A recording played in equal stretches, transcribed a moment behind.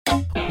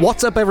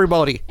What's up,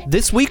 everybody?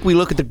 This week we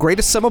look at the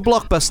greatest summer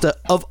blockbuster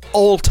of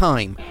all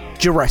time,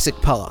 Jurassic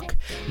Park.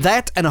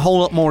 That and a whole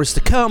lot more is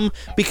to come,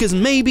 because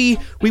maybe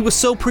we were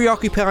so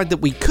preoccupied that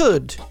we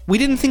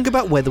didn't think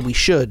about whether we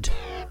should.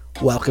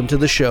 Welcome to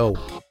the show.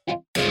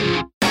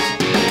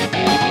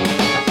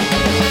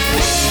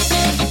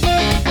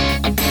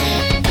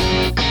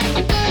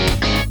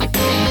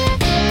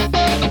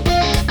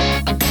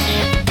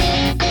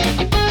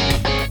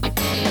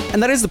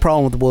 And that is the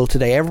problem with the world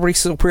today. Everybody's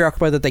so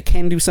preoccupied that they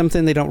can do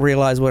something, they don't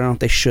realize whether or not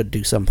they should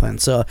do something.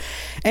 So,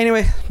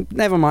 anyway,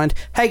 never mind.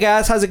 Hey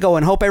guys, how's it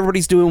going? Hope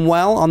everybody's doing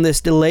well on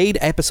this delayed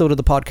episode of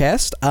the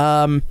podcast.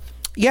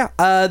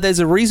 There's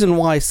a reason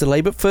why it's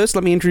delayed, but first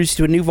let me introduce you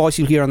to a new voice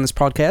you'll hear on this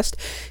podcast.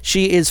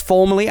 She is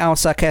formerly our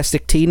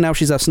sarcastic teen, now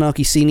she's our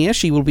snarky senior.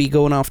 She will be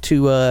going off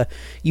to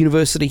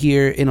university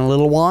here in a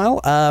little while.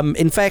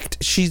 In fact,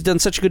 she's done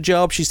such a good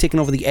job, she's taken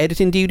over the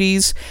editing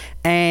duties,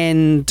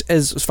 and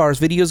as far as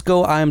videos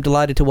go, I am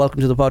delighted to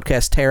welcome to the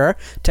podcast Tara.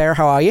 Tara,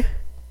 how are you?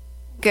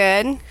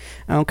 Good.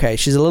 Okay,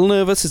 she's a little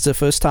nervous. It's her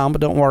first time,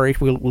 but don't worry,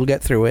 we'll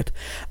get through it.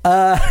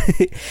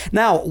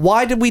 Now,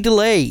 why did we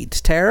delay?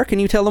 Tara, can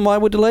you tell them why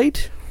we're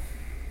delayed?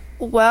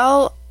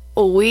 Well,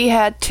 we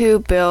had to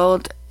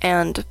build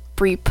and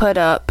re-put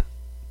up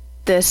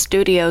the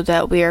studio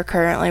that we are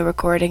currently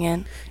recording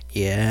in.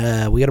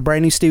 Yeah, we got a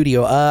brand new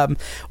studio.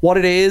 What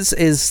it is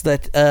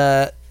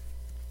that,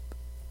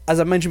 as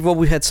I mentioned before,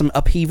 we've had some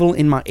upheaval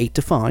in my 8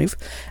 to 5,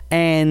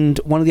 and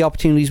one of the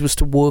opportunities was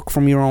to work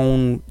from your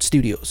own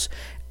studios.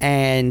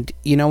 And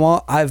you know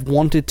what? I've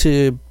wanted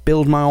to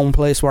build my own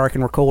place where I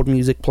can record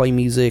music, play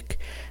music,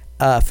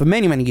 for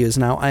many, many years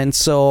now. And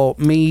so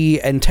me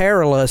and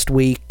Tara last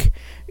week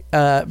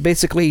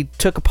basically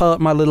took apart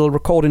my little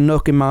recording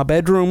nook in my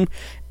bedroom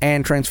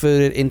and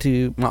transferred it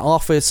into my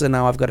office, and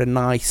now I've got a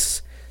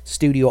nice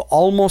studio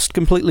almost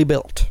completely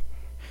built.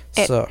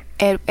 It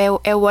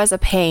was a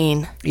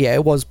pain. Yeah,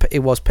 it was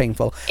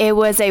painful. It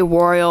was a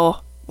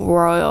royal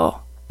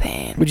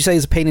pain. Would you say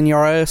it's a pain in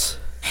your ass?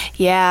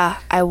 Yeah,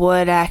 I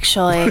would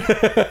actually.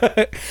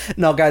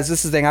 No, guys,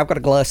 this is the thing. I've got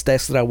a glass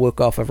desk that I work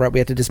off of, right? We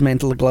had to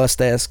dismantle the glass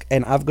desk,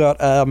 and I've got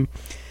a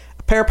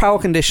pair of power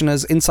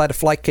conditioners inside a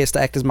flight case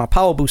to act as my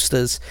power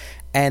boosters,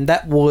 and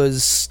that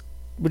was...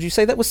 Would you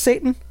say that was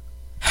Satan?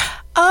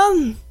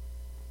 No,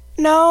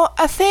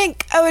 I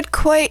think I would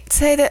quite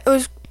say that it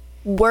was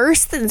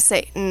worse than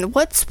Satan.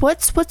 What's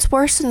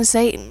worse than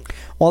Satan?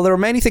 Well, there are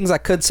many things I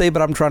could say,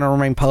 but I'm trying to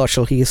remain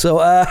partial here. So,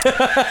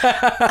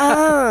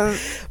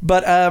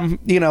 but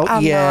you know,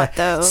 I'm yeah, not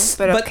though.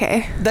 But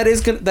okay, that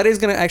is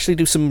gonna actually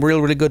do some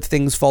really good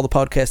things for the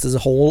podcast as a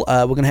whole.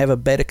 We're gonna have a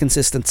better,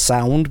 consistent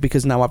sound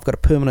because now I've got a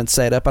permanent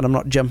setup and I'm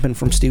not jumping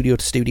from studio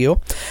to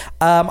studio.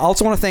 I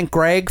also want to thank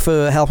Greg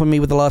for helping me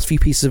with the last few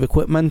pieces of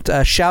equipment.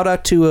 Shout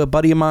out to a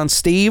buddy of mine,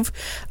 Steve,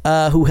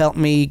 who helped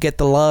me get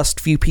the last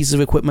few pieces of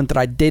equipment that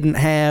I didn't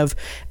have.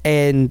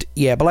 And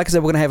yeah, but like I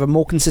said, we're gonna have a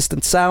more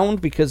consistent sound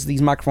because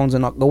these microphones are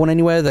not going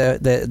anywhere.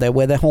 They're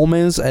where their home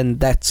is, and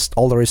that's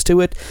all there is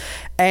to it.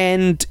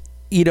 And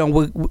you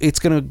know, it's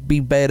going to be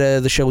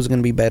better. The shows are going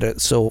to be better,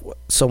 so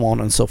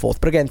on and so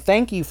forth. But again,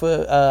 thank you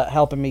for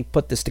helping me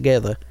put this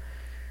together.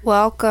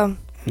 Welcome.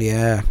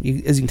 Yeah,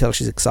 as you can tell,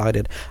 she's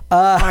excited.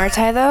 Aren't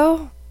I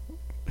though?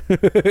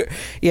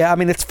 Yeah, I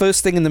mean, it's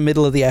first thing in the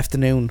middle of the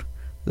afternoon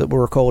that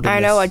we're recording. I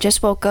know. I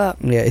just woke up.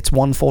 Yeah, it's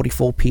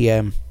 1:44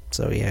 p.m.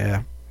 So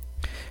yeah.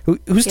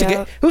 Who's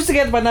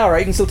together by now, right?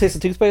 You can still taste the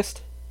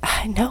toothpaste?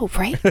 I know,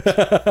 right?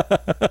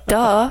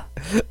 Duh.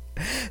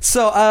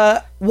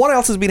 So, what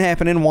else has been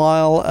happening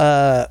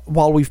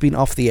while we've been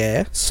off the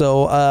air?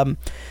 So,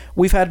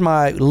 we've had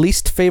my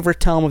least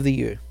favorite time of the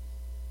year.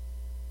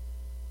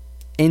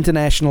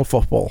 International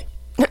football.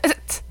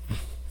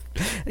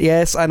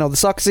 Yes, I know. The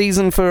soccer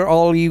season for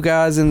all you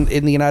guys in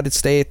the United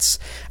States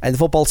and the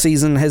football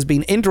season has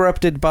been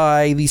interrupted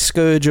by the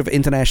scourge of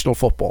international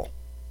football.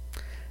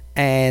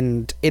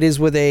 And it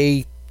is with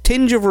a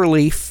tinge of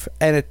relief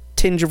and a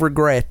tinge of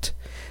regret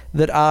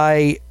that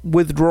I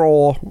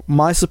withdraw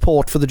my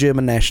support for the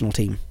German national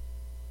team.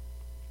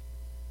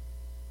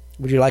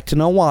 Would you like to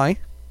know why?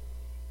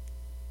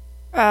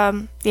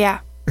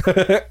 Yeah.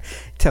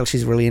 Tell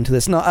she's really into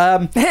this. No,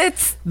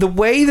 it's the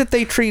way that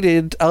they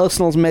treated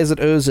Arsenal's Mesut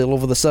Ozil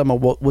over the summer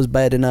was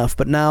bad enough,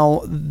 but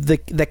now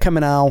they're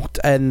coming out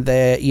and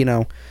they're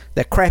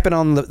crapping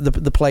on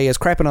the players,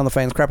 crapping on the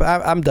fans.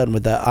 I'm done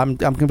with that. I'm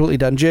completely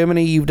done.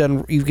 Germany, you've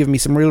given me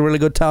some really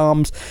good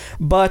times,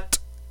 but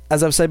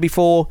as I've said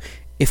before,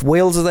 if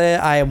Wales are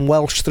there, I am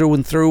Welsh through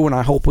and through, and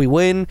I hope we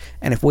win.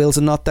 And if Wales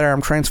are not there,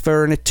 I'm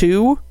transferring it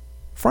to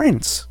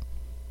France.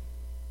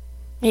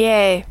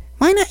 Yay.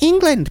 Why not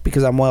England?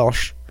 Because I'm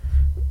Welsh.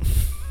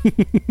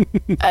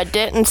 I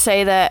didn't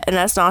say that, and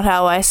that's not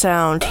how I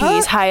sound.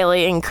 He's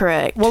highly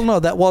incorrect. Well, no,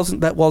 that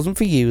wasn't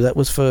for you. That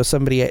was for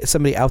somebody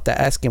out there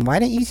asking, why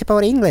don't you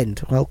support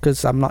England? Well,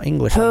 because I'm not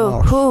English.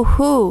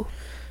 Who?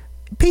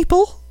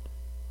 People.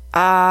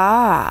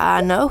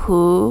 I know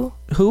who.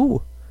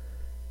 Who?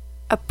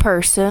 A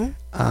person.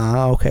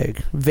 Okay.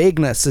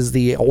 Vagueness is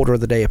the order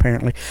of the day,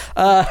 apparently.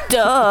 Duh.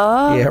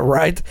 Yeah,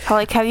 right.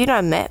 Like, have you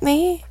not met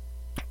me?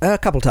 A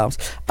couple times.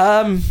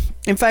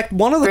 In fact,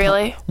 one of the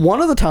Really?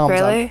 one of the times.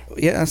 Really?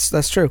 Yes,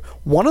 that's true.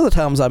 One of the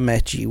times I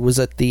met you was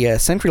at the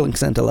CenturyLink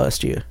Center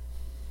last year.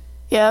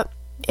 Yep.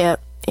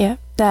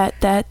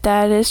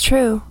 That is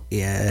true.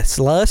 Yes,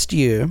 last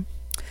year.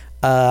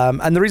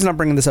 And the reason I'm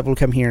bringing this up will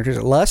come here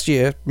is last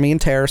year, me and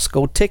Tara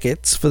scored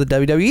tickets for the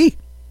WWE.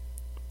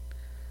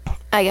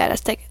 I got us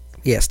tickets.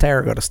 Yes,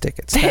 Tara got us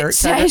tickets. I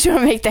just want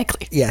to make that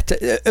clear. Yeah,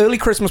 early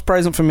Christmas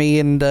present for me.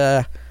 And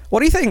what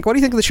do you think? What do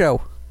you think of the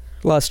show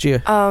last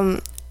year?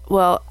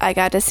 Well, I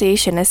got to see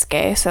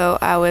Shinsuke, so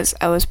I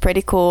was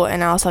pretty cool,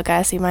 and I also got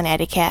to see my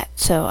natty cat,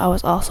 so I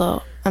was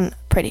also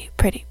pretty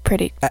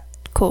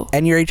cool.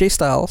 And your AJ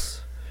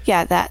Styles.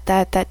 Yeah,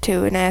 that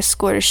too, and I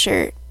scored a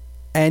shirt.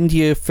 And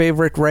your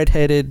favorite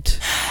redheaded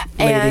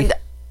lady. And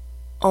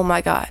oh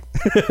my god,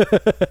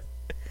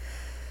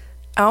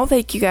 I don't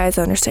think you guys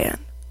understand.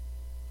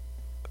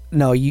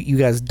 No, you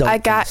guys don't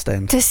understand. I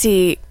got to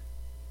see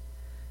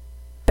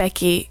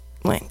Becky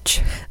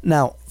Lynch.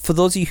 Now, for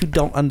those of you who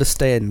don't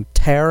understand,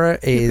 Tara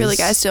is...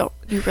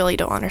 You really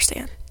don't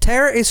understand.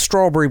 Tara is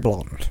strawberry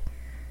blonde.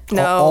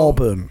 No.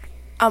 Auburn.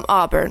 I'm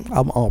Auburn.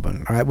 I'm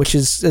Auburn, all right, which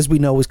is, as we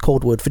know, is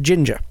code word for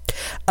ginger.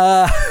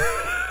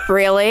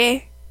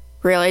 Really?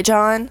 Really,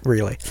 John?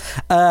 Really.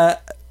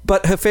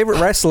 But her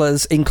favorite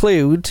wrestlers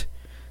include...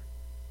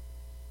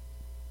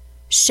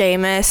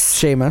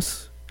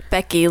 Sheamus.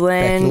 Becky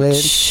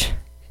Lynch.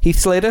 Heath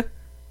Slater.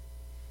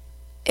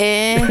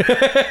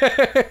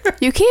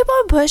 You keep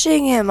on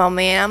pushing him on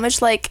me, and I'm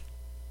just like,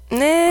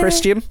 nah.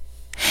 Christian.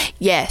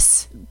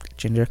 Yes.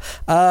 Ginger.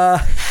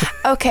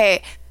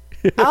 Okay.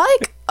 I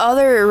like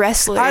other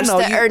wrestlers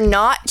that are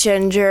not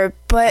ginger,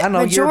 but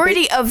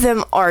majority of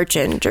them are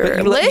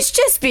ginger. Let's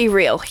just be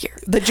real here.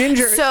 The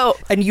ginger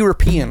and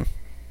European.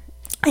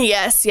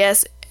 Yes.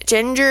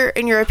 Ginger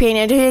and European.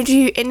 And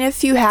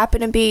if you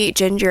happen to be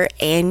ginger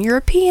and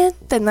European,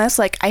 then that's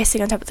like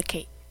icing on top of the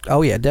cake.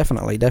 Oh yeah,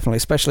 definitely,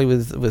 especially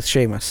with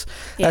Sheamus.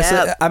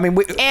 Yeah, I mean,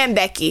 and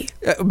Becky.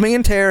 Me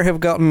and Tara have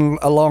gotten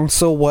along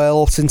so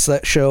well since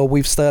that show.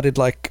 We've started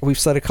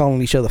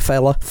calling each other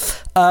fella.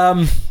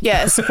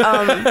 Yes.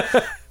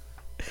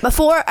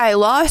 Before I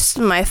lost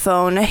my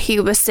phone, he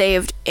was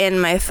saved in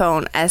my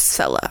phone as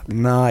fella.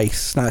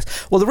 Nice.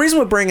 Well, the reason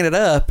we're bringing it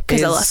up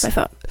because I lost my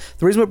phone.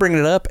 The reason we're bringing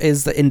it up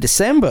is that in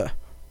December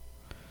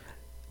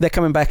they're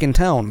coming back in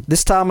town.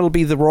 This time it'll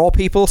be the Raw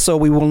people, so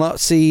we will not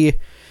see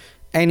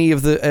any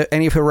of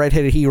her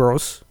redheaded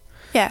heroes.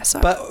 Yeah, so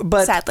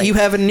but sadly, you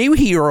have a new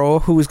hero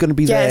who is going to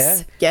be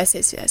there.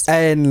 Yes.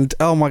 And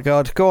oh my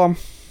god, go on.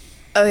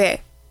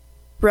 Okay,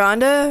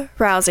 Ronda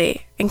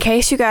Rousey. In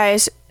case you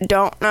guys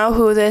don't know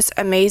who this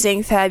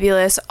amazing,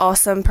 fabulous,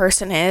 awesome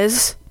person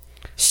is,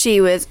 she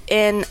was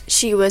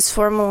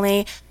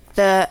formerly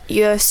the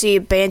UFC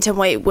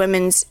Bantamweight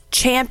Women's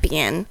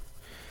Champion.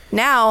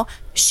 Now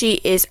she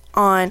is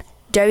on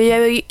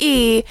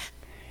WWE,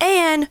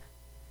 and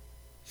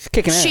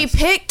she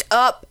picked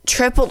up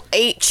Triple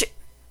H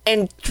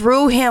and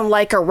threw him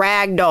like a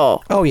rag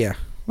doll. Oh yeah,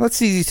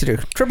 that's easy to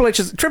do. Triple H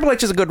is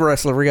a good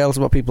wrestler, regardless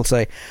of what people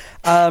say.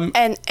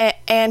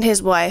 And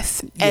his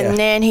wife, and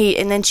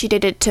then she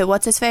did it to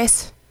what's his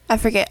face? I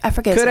forget.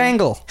 Kurt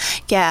Angle.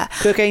 Yeah.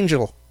 Kirk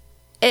Angel.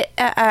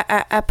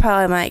 I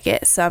probably might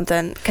get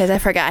something because I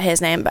forgot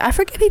his name, but I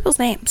forget people's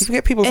names. You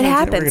forget people's names. It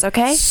happens,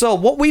 okay? So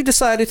what we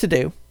decided to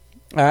do,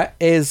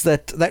 is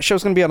that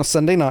show's going to be on a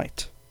Sunday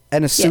night.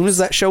 And as soon as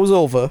that show's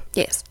over,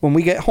 when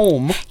we get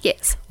home,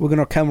 we're going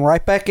to come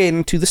right back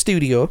into the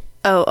studio.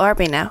 Oh, are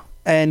we now?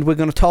 And we're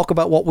going to talk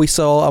about what we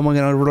saw, and we're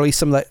going to release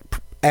some of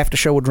that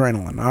after-show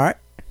adrenaline, all right?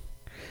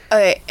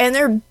 Okay, and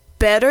there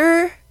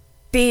better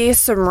be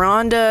some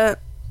Ronda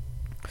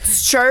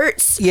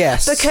shirts.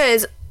 Yes.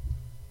 Because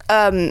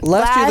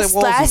last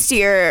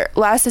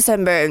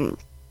December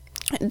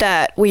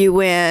that we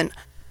went,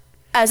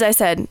 as I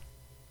said,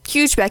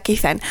 huge Becky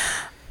fan.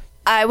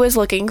 I was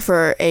looking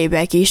for a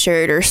Becky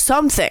shirt or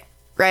something,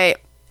 right?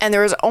 And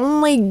there was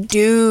only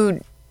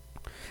dude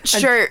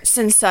shirts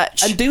and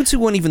such. And dudes who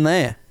weren't even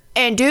there.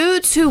 And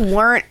dudes who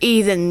weren't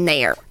even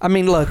there. I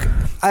mean, look,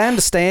 I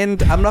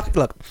understand. I'm not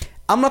going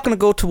to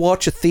go to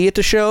watch a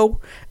theater show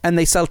and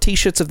they sell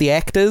t-shirts of the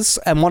actors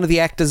and one of the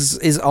actors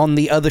is on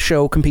the other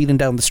show competing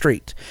down the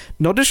street.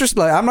 No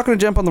disrespect. I'm not going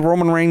to jump on the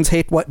Roman Reigns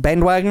hate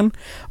bandwagon,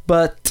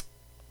 but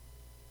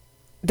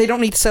they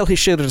don't need to sell his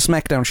shirt at a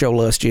SmackDown show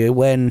last year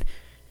when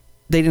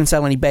they didn't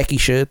sell any Becky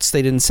shirts.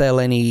 They didn't sell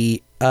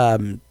any...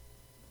 they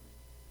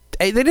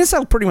didn't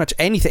sell pretty much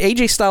anything.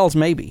 AJ Styles,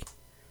 maybe.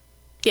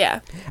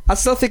 Yeah. I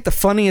still think the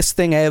funniest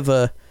thing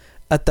ever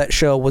at that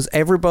show was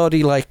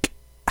everybody, like,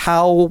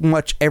 how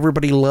much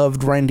everybody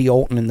loved Randy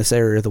Orton in this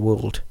area of the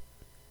world.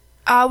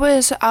 I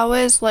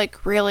was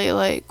like, really,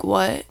 like,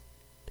 what?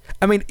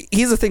 I mean,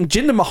 here's the thing.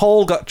 Jinder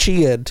Mahal got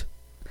cheered.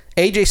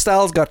 AJ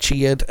Styles got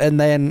cheered. And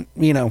then,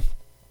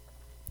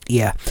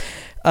 yeah.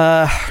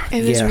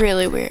 It was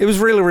really weird. It was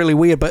really, really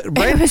weird. But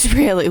it was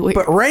really weird.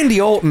 But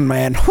Randy Orton,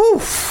 man,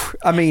 whew.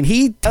 I mean,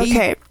 he...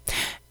 Okay.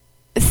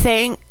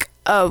 think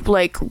of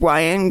like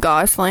Ryan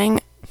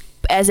Gosling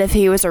as if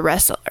he was a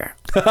wrestler.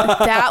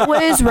 That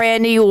was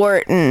Randy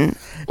Orton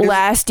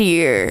last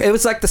year. It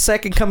was like the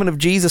second coming of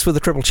Jesus with a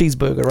triple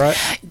cheeseburger, right?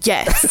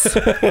 Yes.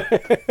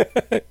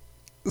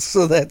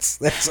 So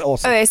that's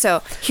awesome. Okay,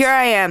 so here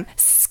I am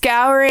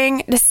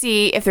scouring to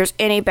see if there's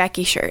any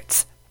Becky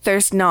shirts.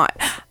 There's not.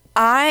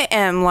 I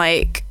am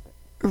like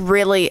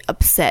really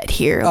upset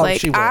here. Oh,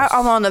 like she was.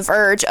 I'm on the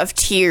verge of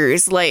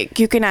tears. Like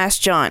you can ask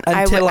John.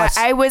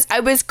 I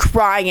was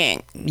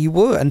crying. You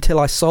were until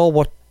I saw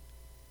what.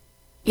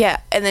 Yeah,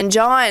 and then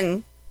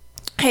John,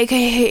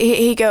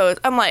 he goes.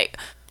 I'm like,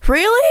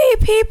 really,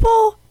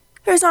 people?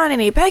 There's not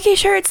any Becky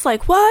shirts.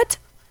 Like what?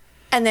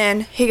 And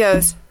then he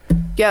goes,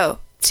 yo,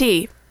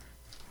 T.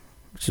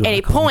 And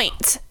he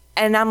points,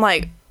 and I'm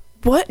like,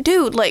 what,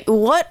 dude? Like,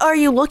 what are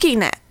you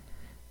looking at?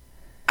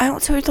 I don't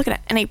see what he's looking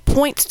at. And he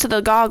points to the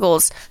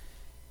goggles,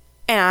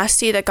 and I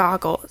see the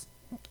goggles,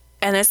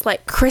 and it's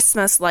like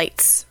Christmas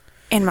lights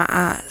in my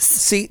eyes.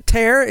 See,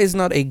 Tara is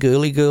not a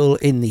girly girl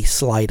in the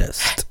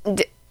slightest.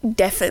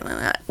 Definitely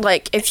not.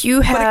 Like, if you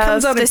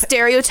have the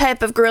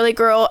stereotype of girly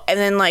girl, and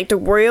then like the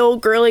real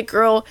girly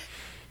girl,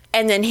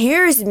 and then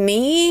here's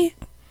me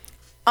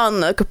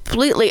on the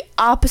completely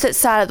opposite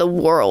side of the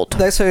world.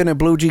 That's her in a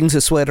blue jeans,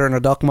 a sweater, and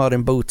a Doc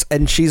Marten boots,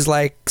 and she's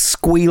like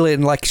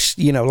squealing, like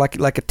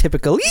like a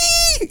typical, yeah.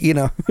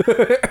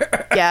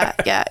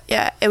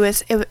 It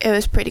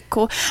was pretty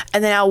cool.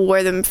 And then I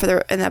wore them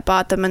and I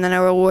bought them, and then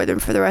I wore them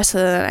for the rest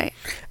of the night.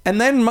 And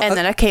then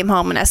I came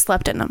home and I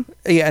slept in them.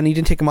 Yeah, and you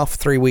didn't take them off for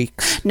 3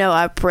 weeks. No,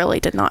 I really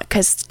did not,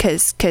 cause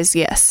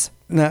yes.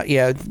 No,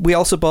 yeah. We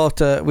also bought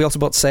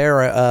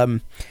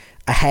Sarah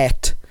a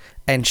hat.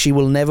 And she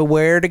will never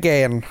wear it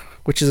again,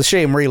 which is a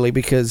shame, really,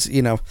 because,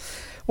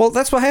 well,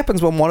 that's what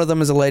happens when one of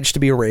them is alleged to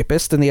be a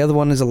rapist and the other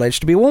one is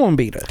alleged to be a woman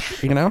beater,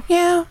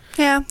 Yeah.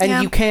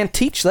 And you can't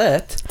teach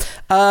that.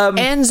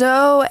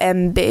 Enzo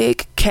and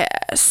Big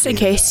Cass, in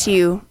case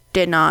you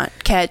did not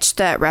catch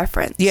that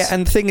reference. Yeah,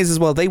 and the thing is, as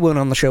well, they weren't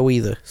on the show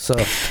either, so...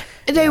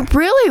 They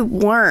really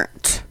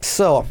weren't.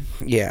 So,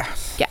 yeah.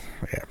 Yeah.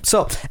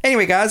 So,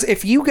 anyway, guys,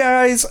 if you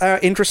guys are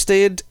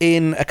interested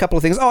in a couple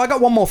of things... Oh, I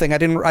got one more thing. I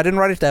didn't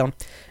write it down.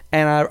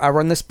 And I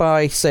run this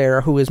by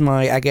Sarah, who is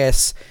my, I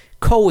guess,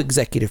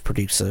 co-executive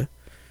producer.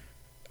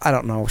 I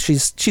don't know.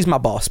 She's my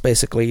boss,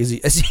 basically,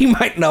 as you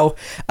might know.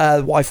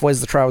 Wife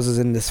wears the trousers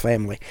in this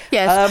family.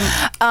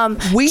 Yes.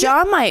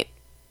 John might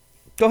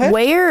go ahead.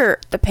 Wear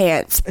the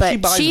pants,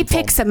 but she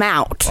picks them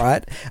out.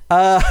 Right.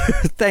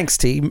 Thanks,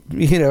 T.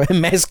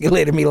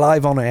 Emasculating me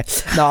live on air.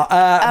 No,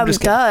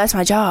 that's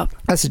my job.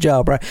 That's a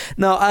job, right?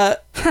 No,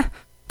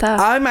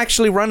 I'm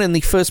actually running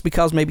the First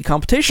Because Maybe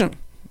competition.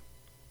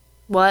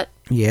 What?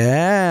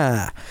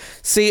 Yeah.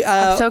 See,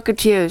 I'm so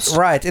confused.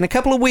 Right. In a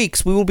couple of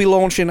weeks, we will be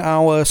launching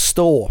our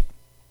store.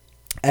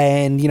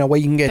 And, where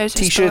you can get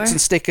T-shirts and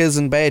stickers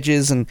and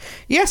badges. And,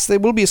 yes, there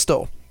will be a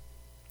store.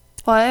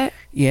 What?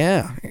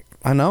 Yeah,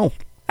 I know.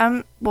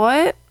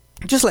 What?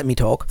 Just let me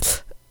talk.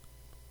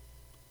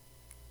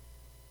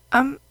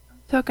 I'm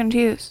so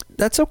confused.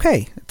 That's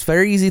okay. It's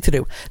very easy to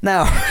do.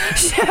 Now...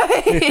 Shut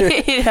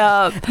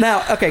up.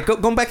 Now, okay,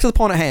 going back to the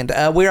point at hand.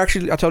 I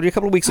told you a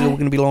couple of weeks ago, we're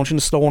going to be launching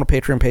a store on a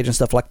Patreon page and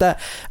stuff like that.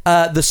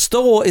 The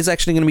store is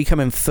actually going to be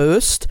coming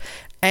first.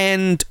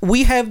 And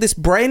we have this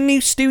brand new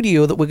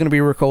studio that we're going to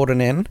be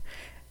recording in.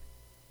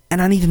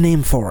 And I need a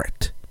name for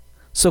it.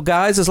 So,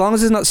 guys, as long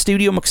as it's not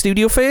Studio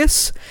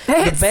McStudioface,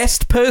 the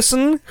best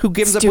person who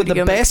gives up with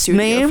the best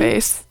name...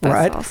 That's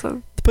right,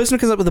 awesome. the person who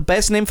comes up with the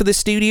best name for this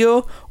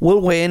studio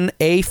will win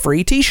a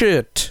free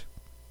T-shirt.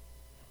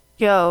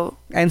 Yo.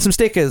 And some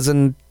stickers,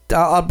 and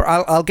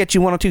I'll get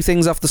you one or two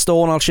things off the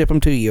store and I'll ship them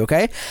to you,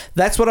 okay?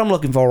 That's what I'm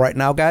looking for right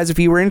now, guys. If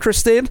you were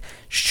interested,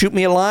 shoot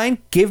me a line,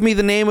 give me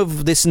the name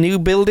of this new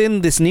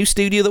building, this new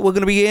studio that we're going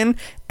to be in,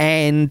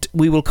 and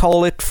we will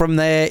call it from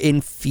there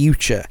in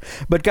future.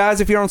 But guys,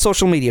 if you're on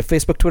social media,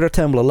 Facebook, Twitter,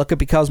 Tumblr, look at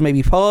Because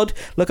Maybe Pod,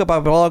 look up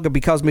our blog at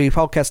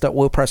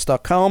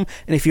BecauseMaybePodcast.wordpress.com,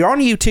 and if you're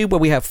on YouTube where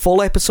we have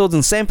full episodes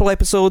and sample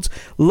episodes,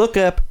 look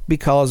up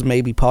Because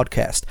Maybe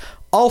Podcast.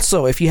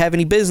 Also, if you have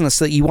any business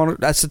that you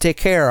want us to take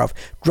care of,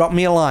 drop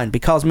me a line,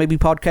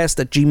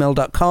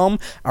 becausemaybe.podcast@gmail.com.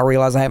 I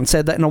realize I haven't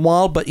said that in a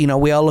while, but,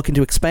 we are looking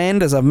to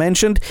expand, as I've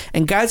mentioned.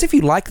 And, guys, if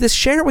you like this,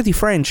 share it with your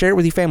friends, share it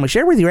with your family,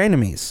 share it with your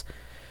enemies.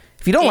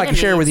 If you don't like it,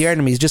 share it with your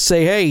enemies. Just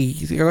say, hey,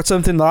 you got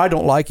something that I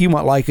don't like, you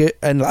might like it.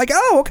 And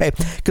okay,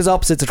 because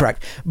opposites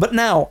attract. But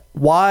now,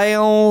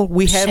 while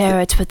we have...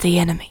 Share it with the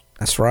enemy.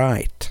 That's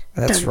right.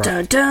 That's right.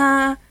 Dun,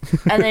 dun.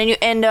 And then you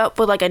end up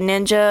with, like, a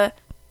ninja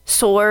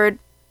sword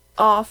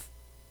off.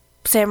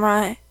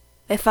 Samurai.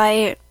 They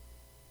fight.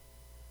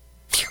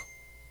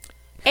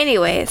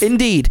 Anyways.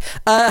 Indeed.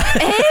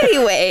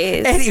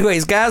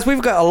 Anyways, guys,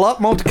 we've got a lot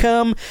more to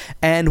come,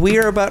 and we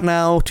are about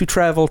now to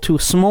travel to a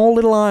small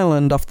little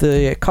island off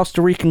the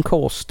Costa Rican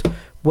coast,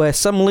 where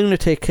some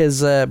lunatic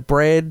has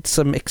bred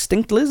some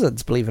extinct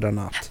lizards, believe it or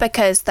not.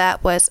 Because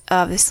that was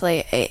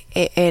obviously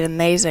an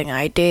amazing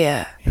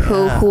idea.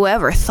 Yeah.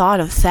 Whoever thought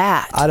of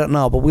that? I don't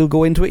know, but we'll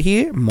go into it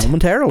here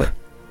momentarily.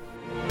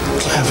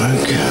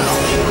 Clever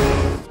girl.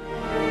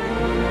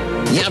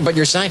 Yeah, but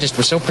your scientists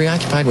were so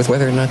preoccupied with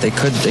whether or not they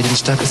could, they didn't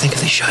stop to think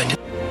if they should.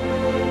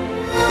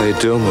 They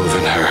do move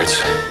in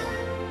herds.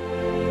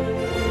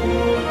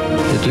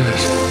 You did.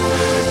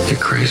 You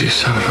crazy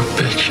son of a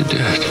bitch, you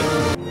did.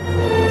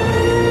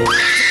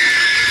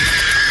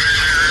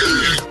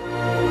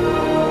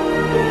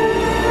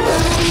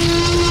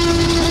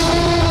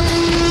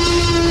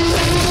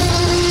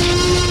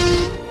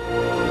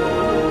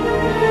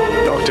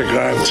 Dr.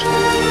 Grant,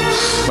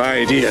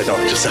 my dear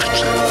Dr.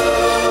 Sattler,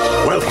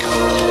 welcome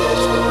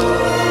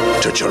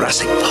to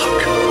Jurassic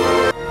Park.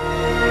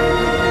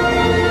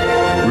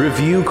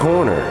 Review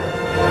Corner.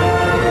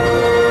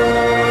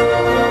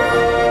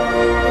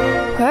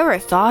 Whoever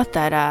thought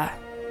that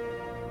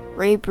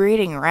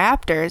rebreeding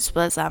raptors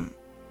was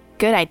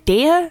good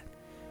idea?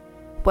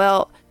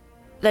 Well,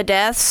 the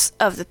deaths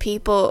of the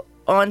people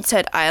on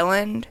said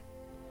island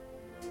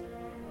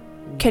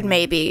could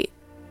maybe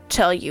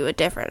tell you a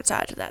different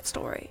side to that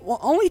story. Well,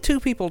 only 2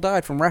 people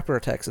died from raptor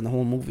attacks in the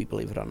whole movie,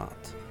 believe it or not.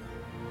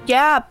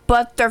 Yeah,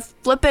 but they're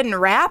flipping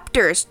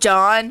raptors,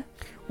 John.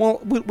 Well,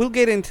 we'll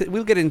get into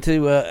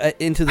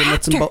the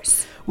nuts and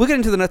bolts. We'll get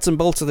into the nuts and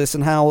bolts of this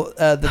and how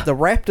the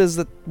raptors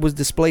that was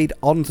displayed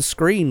on the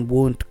screen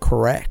weren't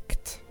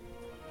correct.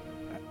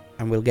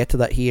 And we'll get to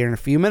that here in a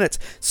few minutes.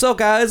 So,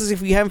 guys,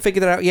 if you haven't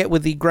figured it out yet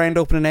with the grand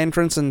opening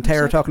entrance and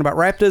Tara talking about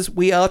raptors,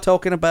 we are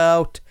talking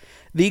about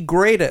the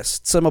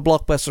greatest summer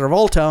blockbuster of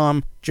all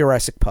time,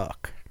 Jurassic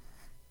Park.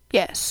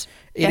 Yes.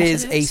 It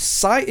is a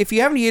sci. If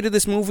you haven't heard of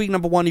this movie,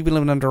 number one, you've been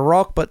living under a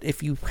rock. But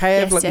if you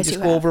have, let me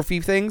just go over a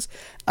few things.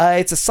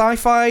 It's a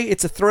sci-fi,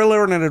 it's a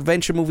thriller, and an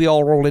adventure movie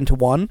all rolled into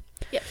one.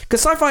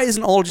 Because sci-fi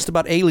isn't all just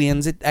about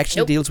aliens. It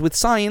actually deals with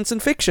science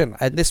and fiction.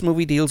 And this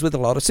movie deals with a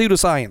lot of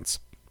pseudoscience.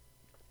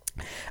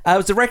 It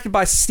was directed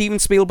by Steven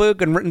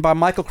Spielberg and written by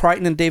Michael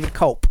Crichton and David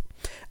Cope.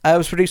 It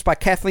was produced by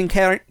Kathleen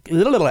Kennedy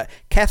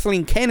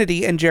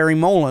and Jerry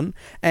Molan,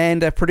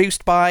 and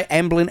produced by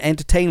Amblin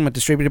Entertainment,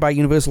 distributed by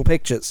Universal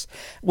Pictures.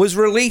 Was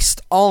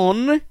released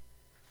on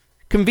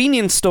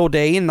Convenience Store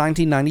Day in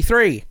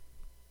 1993.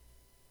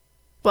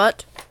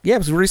 What? Yeah, it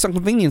was released on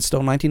Convenience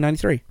Store in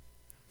 1993.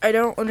 I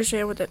don't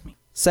understand what that means.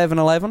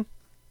 7-Eleven.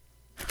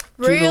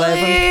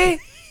 Really?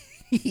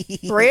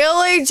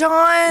 Really,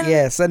 John?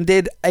 Yes, and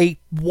did a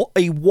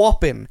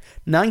whopping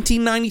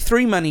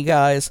 1993 money,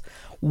 guys.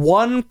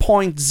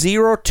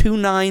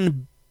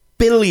 $1.029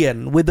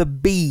 billion with a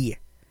B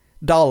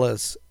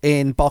dollars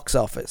in box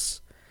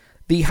office.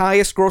 The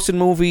highest grossing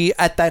movie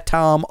at that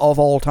time of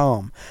all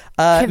time.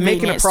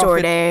 Making a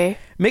profit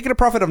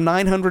of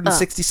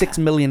 $966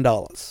 million.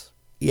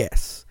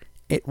 Yes,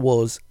 it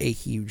was a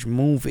huge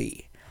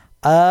movie.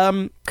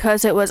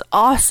 Because it was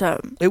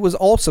awesome. It was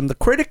awesome. The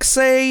critics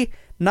say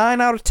 9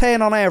 out of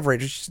 10 on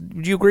average.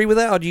 Do you agree with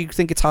that, or do you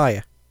think it's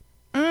higher?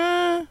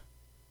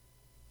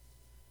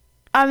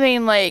 I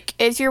mean, like,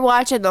 if you're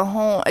watching the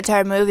whole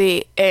entire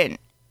movie and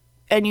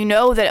you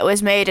know that it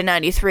was made in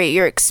 93,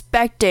 you're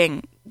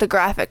expecting the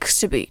graphics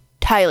to be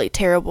highly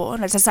terrible,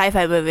 and it's a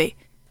sci-fi movie.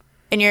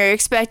 And you're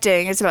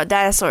expecting it's about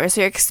dinosaurs, so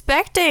you're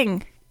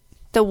expecting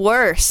the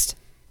worst.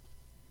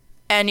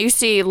 And you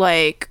see,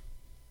 like,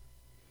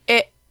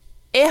 it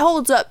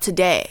holds up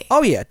today.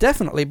 Oh, yeah,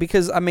 definitely,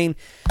 because, I mean...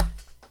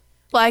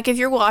 Like, if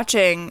you're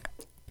watching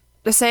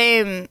the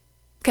same...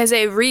 Because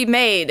they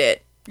remade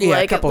it. Yeah,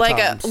 a couple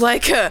times.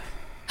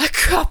 A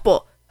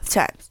couple of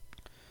times.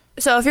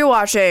 So if you're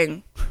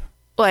watching,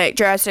 like,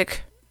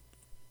 Jurassic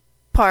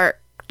Park,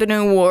 The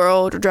New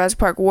World, or Jurassic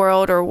Park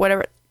World, or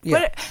whatever, you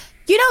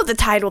know the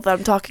title that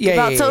I'm talking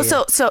about.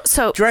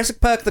 So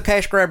Jurassic Park, the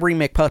Cash Grab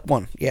Remake, Part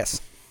 1,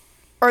 yes.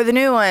 Or the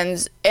new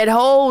ones, it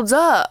holds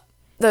up,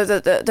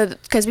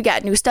 because we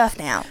got new stuff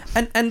now.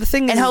 And the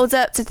thing is... It holds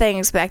up to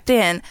things back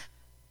then.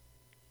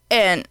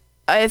 And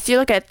if you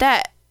look at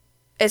that,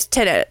 it's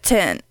 10 out of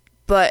 10.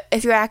 But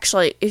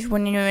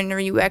when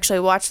you actually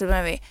watch the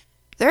movie,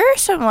 there are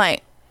some,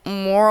 like,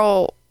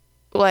 moral,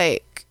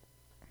 like,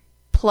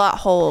 plot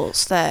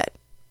holes that...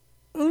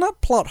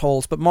 Not plot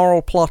holes, but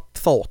moral plot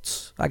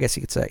thoughts, I guess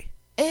you could say.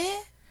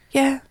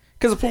 Yeah.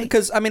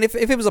 Because, I mean, if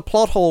it was a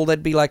plot hole,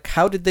 they'd be like,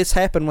 how did this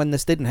happen when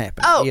this didn't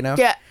happen? Oh, you know?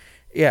 yeah.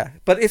 Yeah,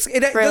 but it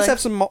really does have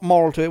some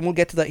moral to it, and we'll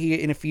get to that here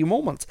in a few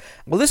moments.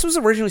 Well, this was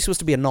originally supposed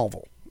to be a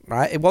novel.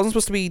 Right? It wasn't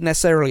supposed to be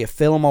necessarily a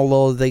film,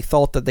 although they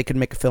thought that they could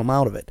make a film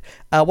out of it.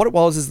 What it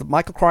was is that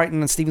Michael Crichton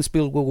and Steven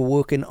Spielberg were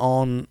working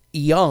on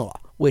ER,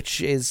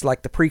 which is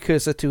like the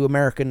precursor to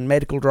American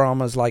medical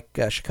dramas like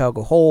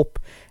Chicago Hope,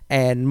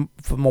 and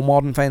for more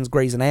modern fans,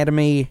 Grey's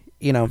Anatomy,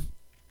 you know.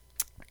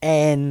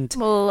 And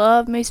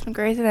love me some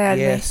Grey's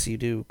Anatomy. Yes, you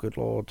do, good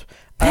lord.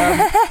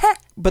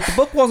 But the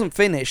book wasn't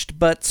finished,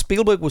 but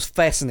Spielberg was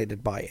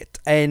fascinated by it.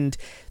 And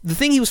the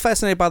thing he was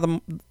fascinated by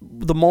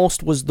the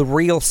most was the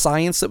real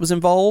science that was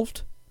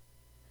involved,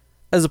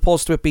 as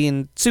opposed to it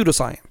being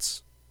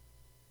pseudoscience.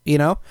 You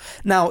know?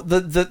 Now,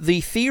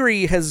 the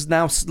theory has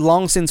now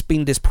long since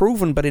been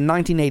disproven, but in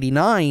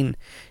 1989,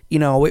 you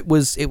know, it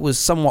was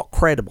somewhat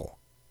credible.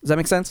 Does that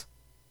make sense?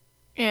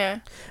 Yeah.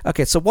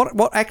 Okay, so what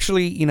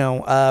actually, you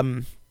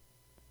know,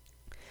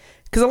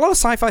 because a lot of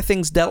sci-fi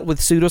things dealt with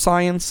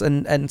pseudoscience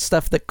and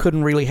stuff that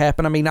couldn't really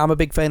happen. I mean, I'm a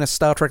big fan of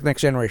Star Trek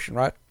Next Generation,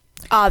 right?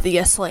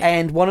 Obviously.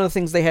 And one of the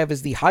things they have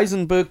is the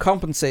Heisenberg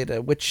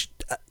compensator, which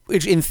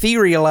in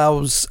theory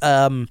allows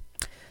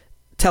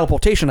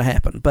teleportation to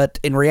happen, but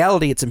in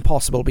reality it's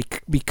impossible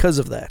because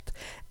of that.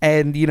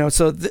 And, you know,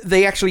 so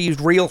they actually used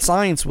real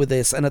science with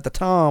this, and at the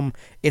time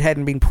it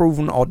hadn't been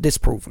proven or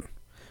disproven.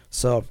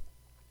 So,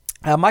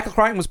 Michael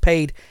Crichton was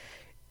paid...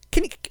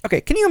 Can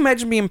you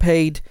imagine being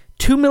paid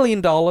 $2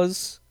 million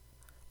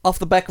off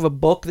the back of a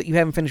book that you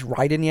haven't finished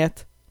writing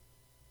yet?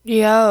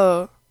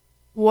 Yo,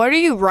 what are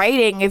you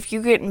writing if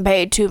you're getting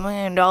paid $2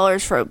 million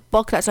for a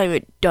book that's not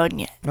even done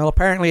yet? Well,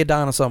 apparently a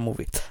dinosaur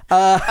movie.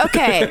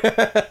 Okay.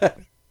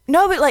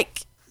 No, but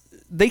like...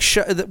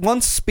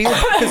 Once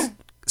Spielberg... Because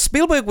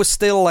Spielberg was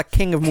still like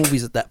king of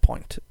movies at that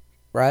point,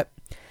 right?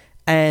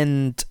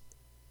 And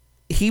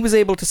he was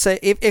able to say...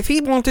 If he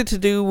wanted to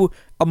do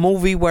a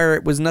movie where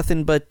it was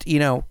nothing but, you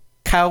know,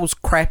 cows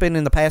crapping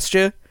in the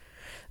pasture,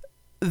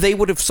 they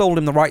would have sold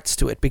him the rights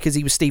to it because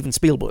he was Steven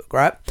Spielberg,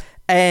 right?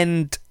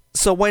 And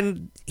so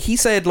when he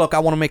said, look, I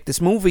want to make this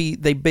movie,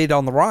 they bid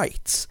on the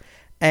rights.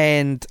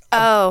 And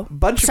so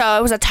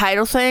it was a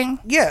title thing?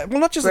 Yeah, well,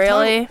 not just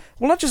really?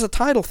 Not just a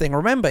title thing.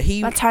 Remember,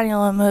 a tiny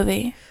little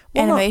movie.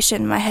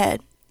 Animation in my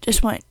head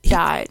just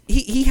died.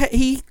 He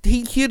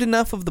heard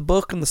enough of the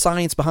book and the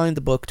science behind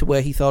the book to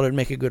where he thought it'd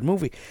make a good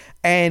movie.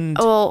 And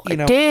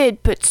it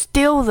did, but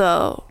still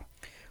though.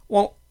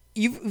 Well,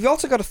 you've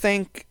also got to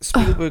thank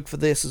Spielberg for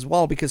this as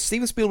well, because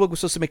Steven Spielberg was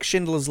supposed to make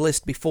Schindler's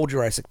List before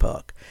Jurassic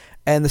Park,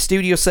 and the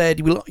studio said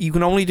you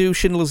can only do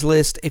Schindler's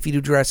List if you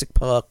do Jurassic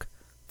Park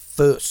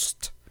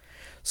first.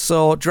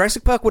 So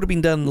Jurassic Park would have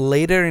been done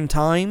later in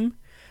time,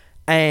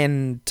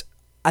 and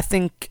I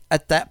think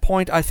at that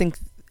point,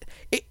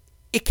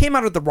 it came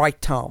out at the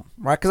right time,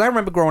 right? Because I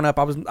remember growing up,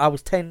 I was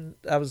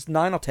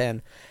 9 or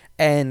 10,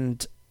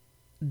 and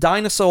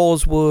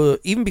dinosaurs were,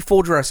 even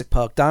before Jurassic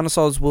Park,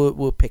 dinosaurs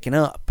were picking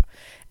up.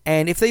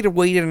 And if they'd have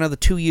waited another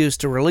 2 years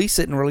to release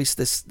it and release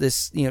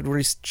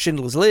release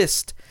Schindler's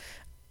List,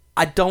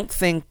 I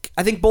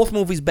think both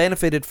movies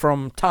benefited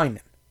from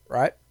timing,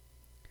 right?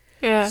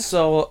 Yeah.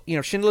 So, you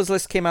know, Schindler's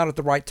List came out at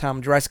the right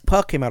time, Jurassic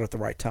Park came out at the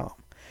right time.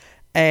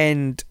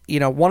 And, you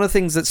know, one of the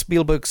things that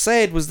Spielberg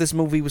said was this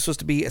movie was supposed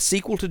to be a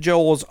sequel to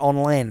Jaws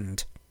on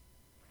land.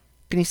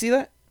 Can you see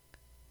that?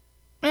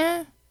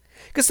 Eh.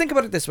 Because think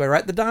about it this way,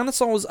 right? The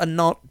dinosaurs are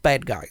not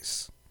bad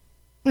guys.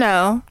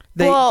 No.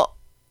 Well,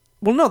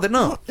 no, they're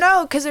not.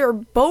 No, because they were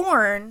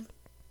born,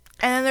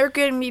 and then they're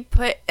going to be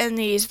put in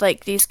these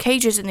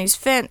cages in these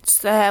fence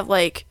that have,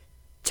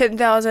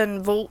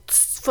 10,000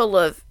 volts full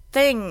of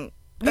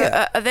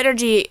of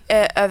energy,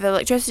 of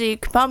electricity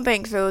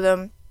pumping through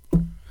them.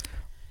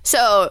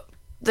 So,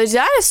 the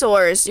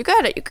dinosaurs, you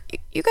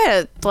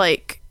gotta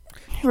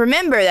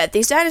remember that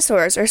these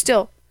dinosaurs are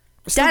still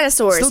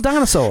dinosaurs. Still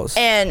dinosaurs.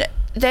 And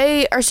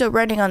they are still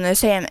running on the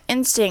same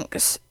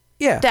instincts.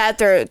 Yeah. That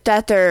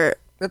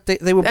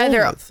they were born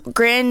with.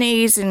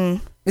 Grannies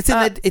and... It's in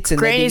grannies, their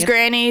DNA.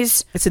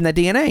 grannies. It's in their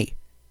DNA.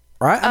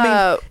 Right? I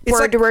mean,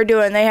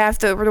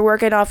 we're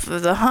working off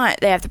of the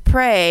hunt. They have to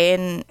pray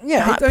and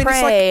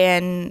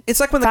it's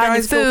like when the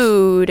guys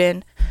food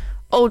and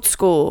old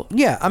school.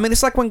 Yeah, I mean,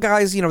 it's like when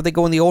guys, you know, they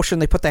go in the ocean,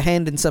 they put their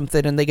hand in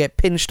something and they get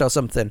pinched or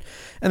something,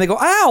 and they go,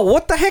 "Ow,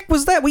 what the heck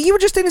was that?" Well, you were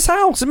just in his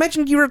house.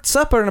 Imagine you were at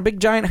supper and a big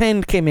giant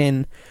hand came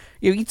in.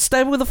 You'd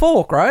stab with a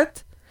fork,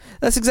 right?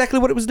 That's exactly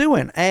what it was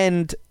doing.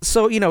 And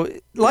so, you know,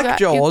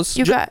 Jaws...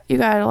 You gotta,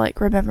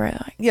 remember it.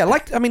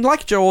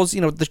 Like Jaws, you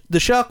know, the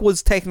shark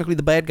was technically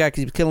the bad guy because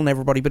he was killing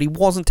everybody, but he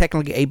wasn't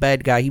technically a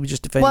bad guy. He was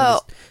just defending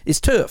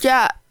his turf.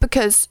 Yeah,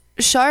 because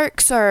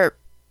sharks are,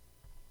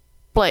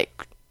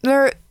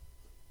 they're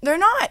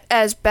not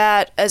as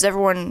bad as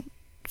everyone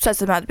sets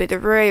them out to be. They're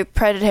very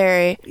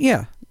predatory.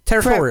 Yeah,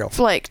 territorial.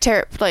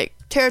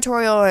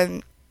 Territorial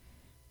and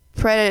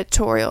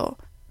predatorial.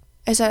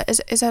 Is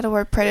that a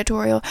word,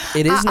 predatorial?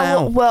 It is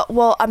now.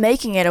 Well, I'm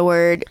making it a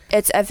word.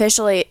 It's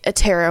officially a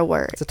terror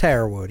word. It's a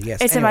terror word,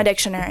 yes. It's in my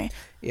dictionary.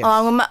 Yes.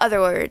 Along with my other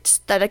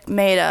words that I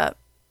made up.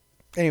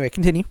 Anyway,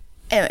 continue.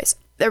 Anyways,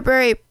 they're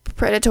very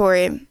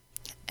predatory,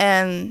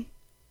 and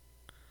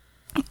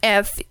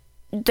if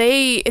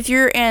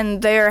you're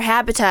in their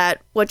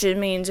habitat, which it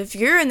means if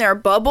you're in their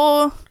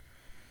bubble,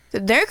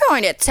 they're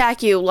going to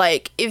attack you.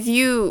 If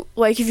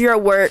you're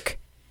at work,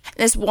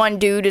 this one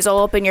dude is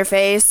all up in your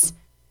face,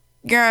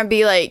 you're gonna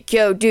be like,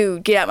 "Yo,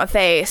 dude, get out my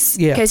face!"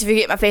 Yeah. Because if you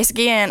get my face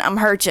again, I'm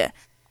hurt you.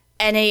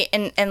 And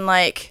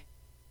like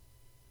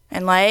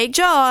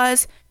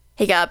Jaws,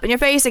 he got up in your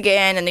face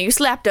again, and then you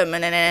slapped him,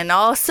 and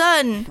all of a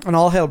sudden, and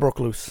all hell broke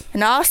loose.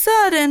 And all of a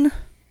sudden,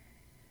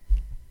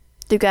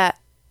 you got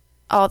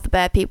all the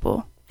bad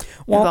people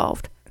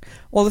involved.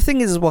 Well, the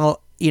thing is,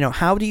 you know,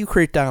 how do you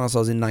create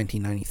dinosaurs in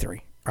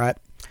 1993? Right?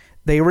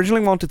 They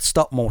originally wanted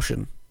stop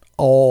motion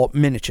or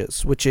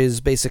miniatures, which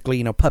is basically,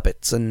 you know,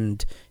 puppets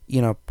and,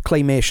 you know,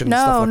 claymation and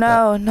stuff like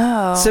that.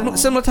 No.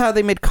 Similar to how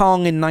they made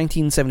Kong in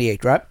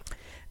 1978, right?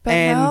 But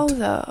and no,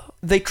 though.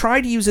 They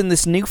tried using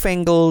this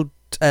newfangled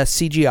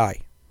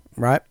CGI,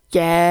 right?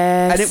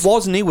 Yes. And it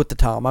was new at the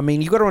time. I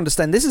mean, you got to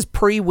understand, this is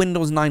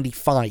pre-Windows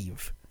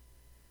 95.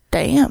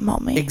 Damn,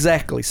 mommy.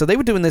 Exactly. So they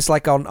were doing this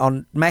like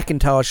on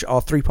Macintosh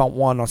or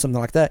 3.1 or something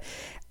like that.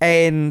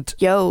 And,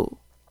 Yo.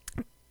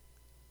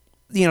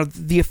 you know,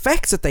 the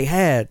effects that they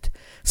had,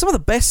 some of the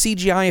best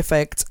CGI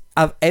effects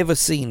I've ever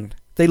seen.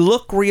 They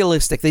look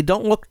realistic. They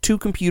don't look too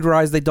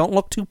computerized. They don't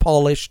look too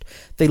polished.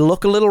 They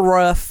look a little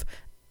rough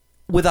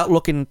without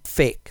looking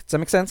fake. Does that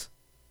make sense?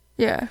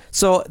 Yeah.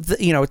 So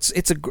you know,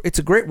 it's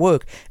a great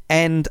work,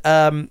 and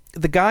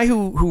the guy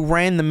who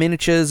ran the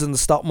miniatures and the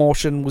stop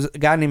motion was a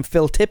guy named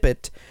Phil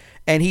Tippett,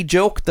 and he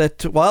joked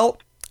that, well,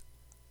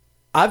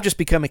 I've just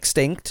become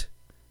extinct.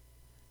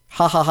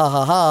 Ha ha ha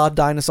ha ha!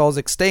 Dinosaurs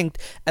extinct,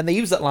 and they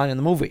use that line in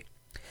the movie.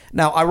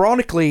 Now,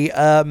 ironically,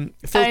 I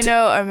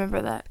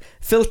remember that.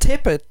 Phil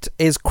Tippett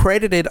is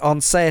credited on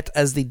set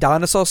as the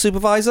dinosaur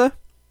supervisor.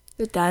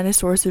 The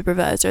dinosaur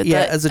supervisor.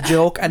 Yeah, as a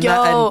joke. And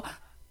yo.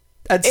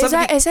 And Is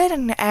that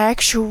an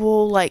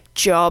actual like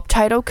job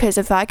title? Because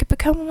if I could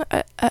become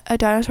a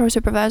dinosaur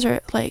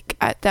supervisor, like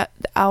I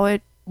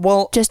would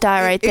just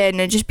die right then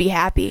and just be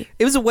happy.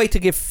 It was a way to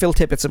give Phil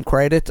Tippett some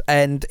credit,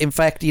 and in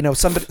fact, you know,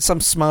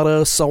 some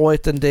smarter saw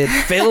it and did.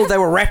 Phil,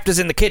 there were raptors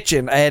in the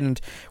kitchen, and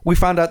we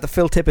found out that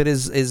Phil Tippett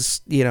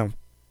is you know,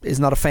 is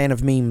not a fan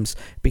of memes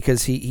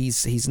because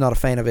he's not a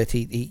fan of it.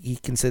 He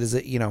considers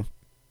it, you know,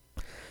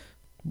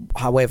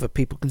 however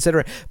people consider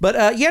it. But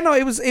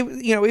it was a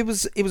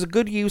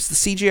good use. The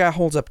CGI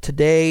holds up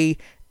today,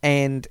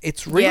 and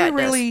it's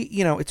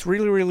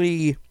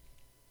really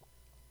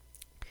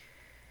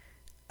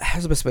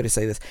how's the best way to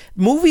say this?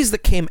 Movies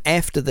that came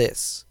after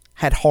this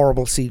had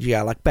horrible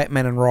CGI, like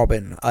Batman and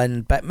Robin,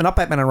 and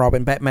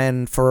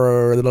Batman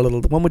for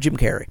the one with Jim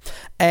Carrey,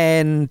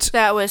 and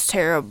that was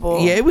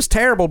terrible. Yeah, it was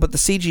terrible, but the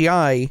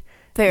CGI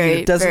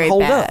doesn't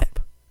hold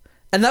up.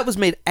 And that was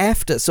made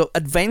after, so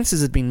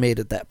advances had been made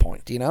at that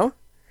point, you know?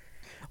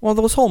 Well,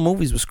 those whole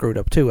movies were screwed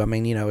up, too. I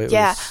mean, you know, it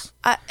was...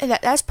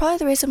 that's probably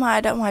the reason why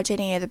I don't watch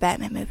any of the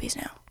Batman movies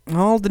now.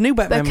 Oh, the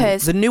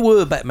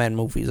newer Batman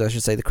movies, I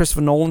should say. The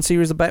Christopher Nolan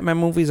series of Batman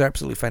movies are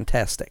absolutely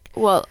fantastic.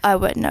 Well, I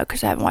wouldn't know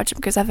because I haven't watched them,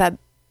 because I've had,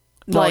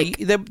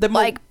 they're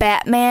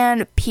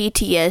Batman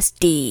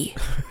PTSD.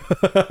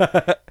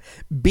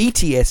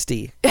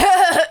 BTSD.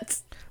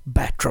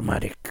 Bat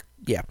traumatic.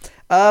 Yeah.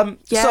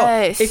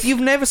 Yes. So, if you've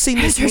never seen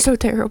this... They're so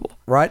terrible.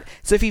 Right?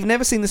 So, if you've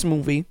never seen this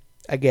movie,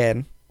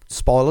 again,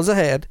 spoilers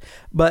ahead,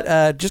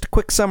 but just a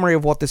quick summary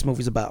of what this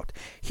movie's about.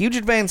 Huge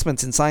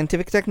advancements in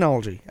scientific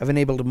technology have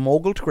enabled a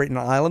mogul to create an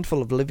island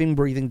full of living,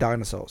 breathing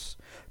dinosaurs.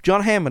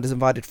 John Hammond has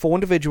invited 4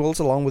 individuals,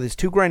 along with his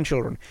 2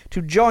 grandchildren,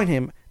 to join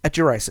him at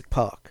Jurassic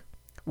Park.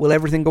 Will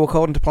everything go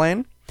according to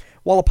plan?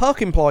 While a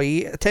park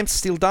employee attempts to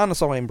steal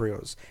dinosaur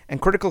embryos,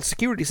 and critical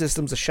security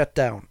systems are shut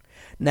down,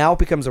 now it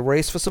becomes a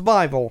race for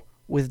survival,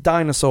 with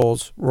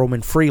dinosaurs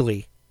roaming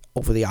freely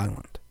over the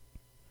island.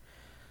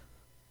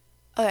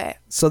 Okay.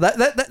 So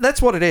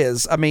that's what it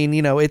is. I mean,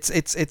 you know, it's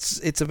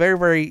a very,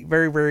 very,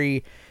 very,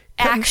 very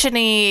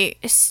actiony,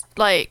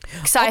 like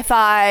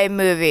sci-fi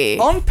movie.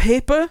 On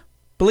paper,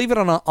 believe it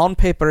or not, on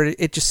paper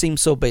it just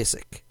seems so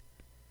basic.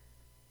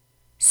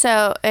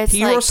 So it's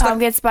like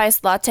pumpkin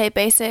spice latte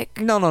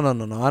basic. No.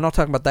 I'm not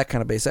talking about that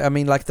kind of basic. I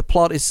mean, like the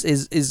plot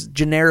is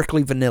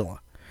generically vanilla,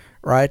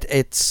 right?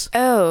 It's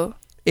guys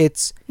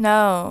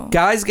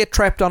get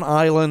trapped on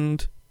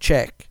island,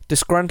 check.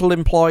 Disgruntled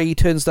employee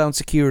turns down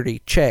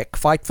security, check.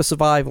 Fight for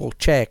survival,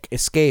 check.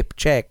 Escape,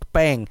 check.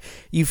 Bang.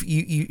 You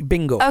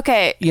bingo.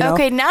 Okay. You know?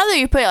 Okay, now that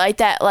you put it like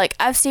that, like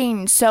I've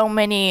seen so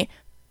many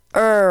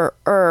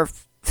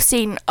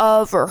seen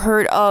of or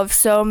heard of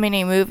so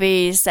many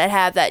movies that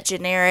have that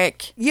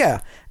generic.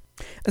 Yeah.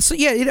 So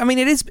yeah,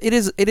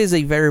 it is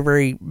a very,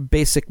 very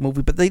basic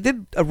movie, but they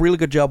did a really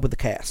good job with the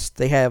cast.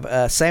 They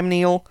have Sam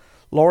Neill,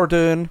 Laura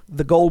Dern,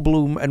 the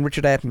Goldblum, and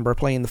Richard Attenborough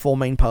playing the 4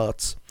 main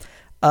parts.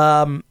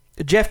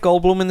 Jeff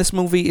Goldblum in this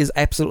movie is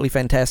absolutely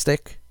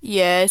fantastic.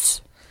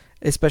 Yes.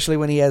 Especially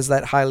when he has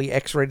that highly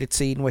X-rated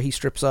scene where he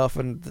strips off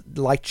and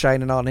the light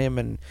shining on him,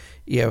 and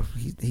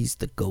he's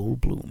the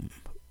Goldblum.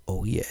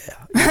 Oh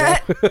yeah.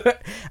 You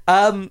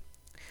know?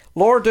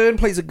 Laura Dern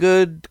plays a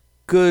good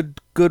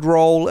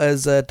role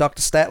as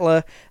Dr.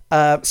 Statler.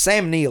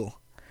 Sam Neill.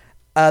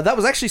 That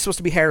was actually supposed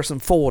to be Harrison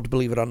Ford,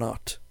 believe it or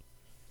not.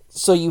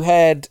 So you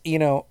had,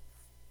 you'll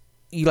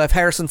have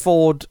Harrison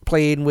Ford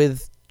playing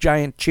with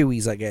giant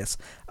Chewies, I guess.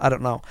 I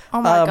don't know. Oh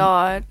my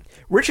God.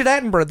 Richard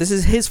Attenborough, this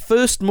is his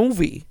first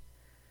movie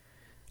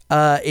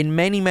in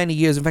many, many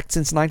years. In fact,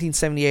 since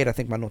 1978, I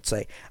think my notes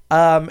say.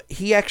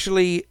 He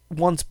actually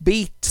once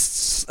beat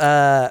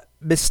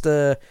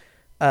Mr.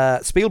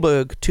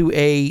 Spielberg to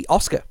a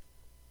Oscar.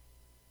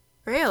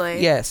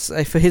 Really? Yes,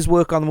 for his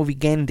work on the movie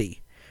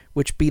Gandhi,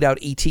 which beat out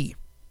E.T.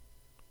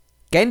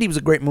 Gandhi was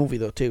a great movie,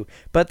 though, too.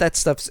 But that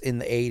stuff's in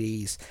the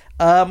 80s.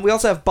 We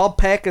also have Bob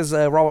Peck as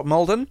Robert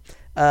Malden.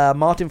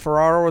 Martin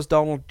Ferraro as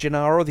Donald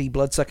Gennaro, the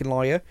bloodsucking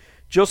lawyer.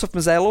 Joseph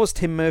Mazzello as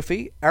Tim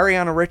Murphy.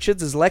 Ariana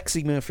Richards as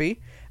Lexi Murphy.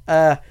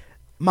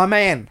 My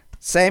man,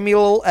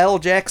 Samuel L.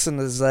 Jackson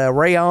as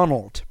Ray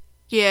Arnold.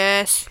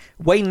 Yes.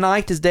 Wayne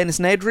Knight as Dennis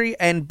Nedry,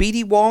 and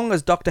B.D. Wong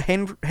as Dr.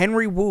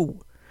 Henry Wu.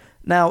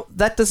 Now,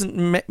 that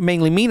doesn't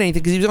mainly mean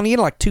anything, because he was only in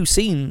like 2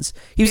 scenes.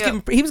 He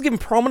was given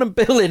prominent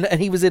billing,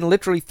 and he was in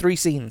literally 3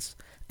 scenes,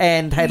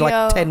 and had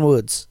like 10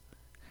 words.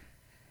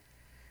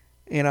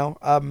 You know,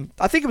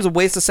 I think it was a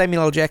waste of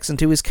Samuel L. Jackson,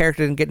 too. His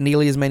character didn't get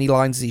nearly as many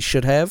lines as he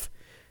should have.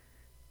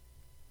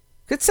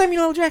 It's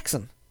Samuel L.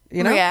 Jackson,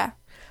 you know? Yeah.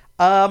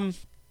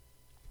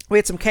 We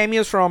had some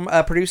cameos from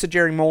producer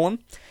Jerry Mullen,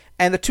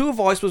 and the tour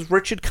voice was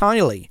Richard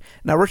Kiley.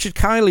 Now, Richard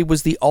Kiley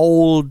was the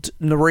old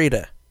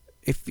narrator,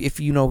 if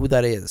you know who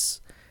that is.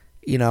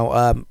 You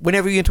know,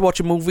 whenever you went to watch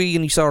a movie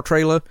and you saw a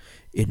trailer,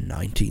 in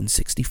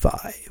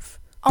 1965.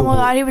 Oh my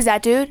god, he was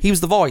that dude? He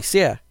was the voice,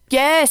 yeah.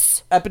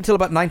 Yes! Up until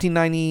about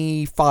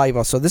 1995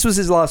 or so. This was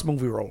his last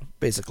movie role,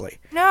 basically.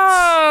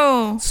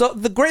 No! So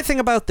the great thing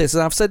about this,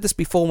 and I've said this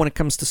before when it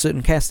comes to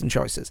certain casting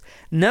choices,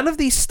 none of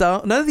these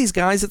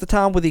guys at the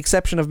time, with the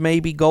exception of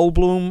maybe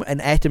Goldblum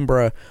and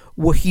Attenborough,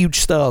 were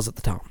huge stars at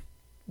the time,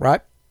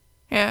 right?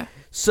 Yeah.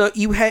 So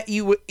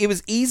it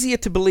was easier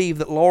to believe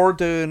that Laura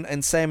Dern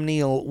and Sam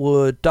Neill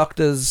were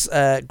doctors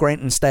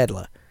Grant and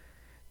Stadler,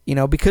 you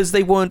know, because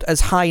they weren't as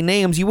high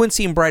names. You weren't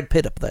seeing Brad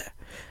Pitt up there.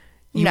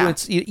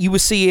 You were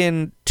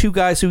seeing 2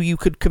 guys who you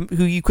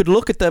could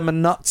look at them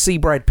and not see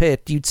Brad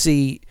Pitt. You'd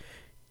see,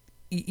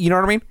 you know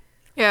what I mean?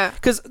 Yeah.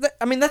 Because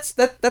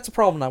that's a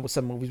problem now with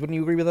some movies. Wouldn't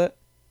you agree with that?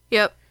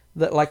 Yep.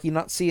 That like you're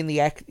not seeing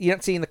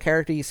the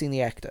character, you're seeing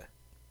the actor.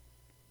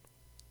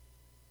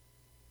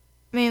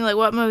 I mean, like,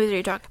 what movies are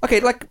you talking about? Okay,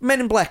 like Men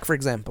in Black, for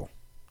example.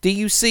 Do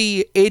you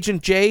see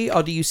Agent J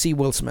or do you see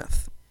Will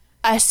Smith?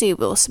 I see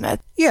Will Smith.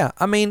 Yeah,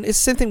 I mean, it's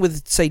the same thing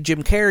with, say,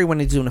 Jim Carrey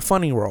when he's doing a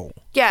funny role.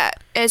 Yeah,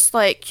 it's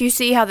like you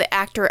see how the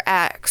actor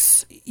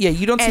acts. Yeah,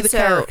 you don't see the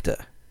character.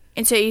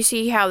 And so you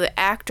see how the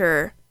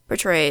actor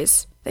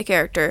portrays the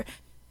character.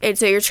 And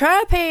so you're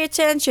trying to pay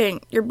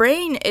attention. Your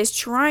brain is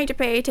trying to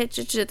pay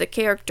attention to the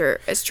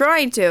character. It's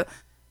trying to.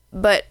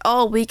 But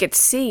all we could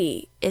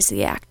see is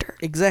the actor.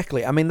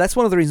 Exactly. I mean, that's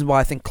one of the reasons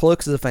why I think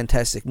Clerks is a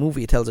fantastic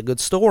movie. It tells a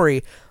good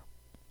story.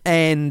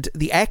 And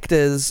the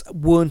actors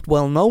weren't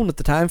well known at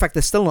the time. In fact,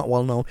 they're still not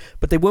well known,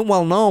 but they weren't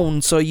well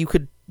known, so you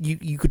could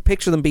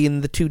picture them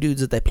being the 2 dudes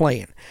that they're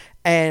playing.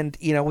 And,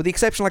 you know, with the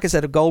exception, like I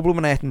said, of Goldblum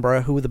and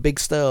Attenborough, who were the big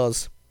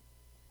stars.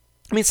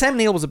 I mean, Sam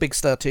Neill was a big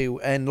star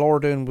too, and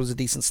Laura Dern was a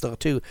decent star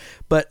too,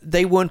 but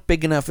they weren't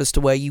big enough as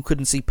to where you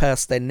couldn't see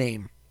past their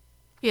name.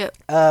 Yep.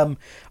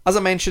 As I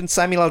mentioned,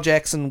 Samuel L.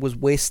 Jackson was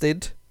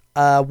wasted.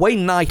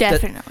 Wayne Knight,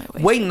 definitely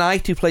wasted. Wayne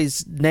Knight, who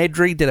plays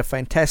Nedry, did a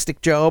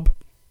fantastic job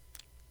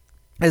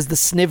as the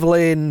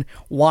sniveling,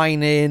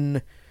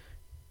 whining,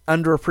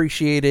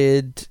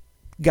 underappreciated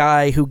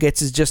guy who gets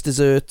his just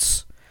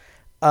desserts.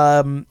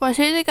 Was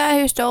he the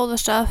guy who stole the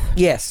stuff?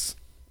 Yes.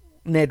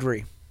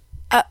 Nedry.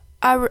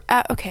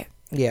 Okay.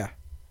 Yeah.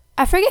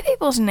 I forget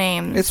people's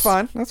names. It's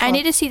fine. That's fine. I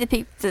need to see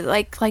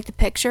like the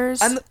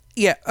pictures. And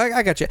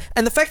I got you.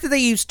 And the fact that they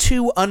used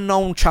 2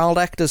 unknown child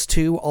actors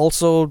too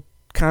also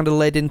kind of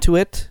led into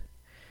it.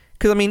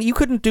 Because, I mean, you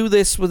couldn't do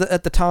this with,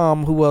 at the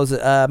time, who was it?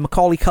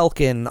 Macaulay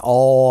Culkin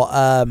or,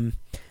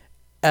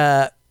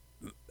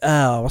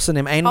 what's her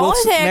name? Ann All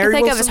Wilson? I can Mary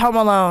think Wilson? of is Home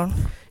Alone.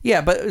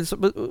 Yeah, but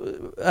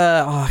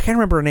I can't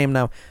remember her name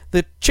now.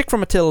 The chick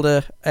from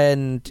Matilda,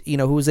 and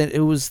who was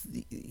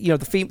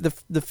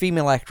the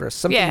female actress,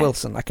 something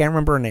Wilson. I can't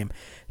remember her name.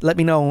 Let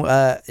me know on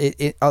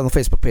the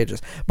Facebook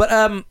pages.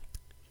 But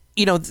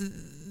it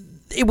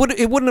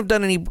wouldn't have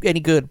done any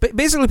good. But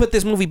basically, but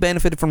this movie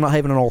benefited from not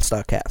having an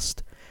all-star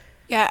cast.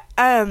 Yeah.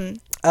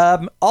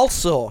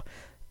 Also,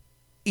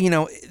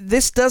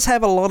 this does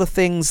have a lot of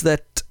things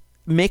that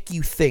make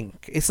you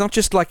think. It's not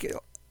just like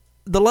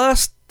the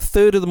last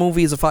third of the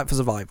movie is a fight for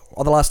survival,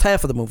 or the last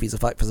half of the movie is a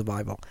fight for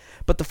survival.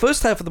 But the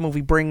first half of the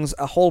movie brings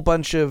a whole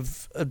bunch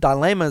of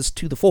dilemmas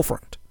to the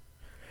forefront.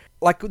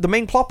 Like, the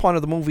main plot point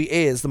of the movie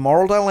is the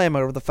moral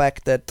dilemma of the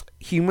fact that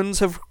humans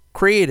have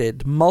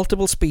created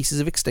multiple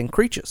species of extinct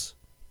creatures.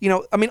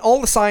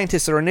 All the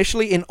scientists are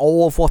initially in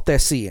awe of what they're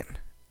seeing.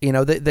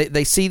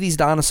 They see these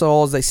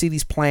dinosaurs, they see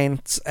these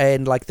plants,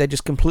 and they're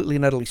just completely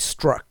and utterly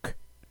struck.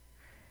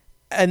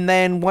 And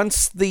then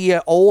once the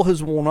awe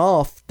has worn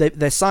off,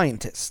 they're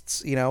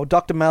scientists.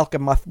 Dr.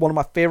 Malcolm, one of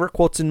my favorite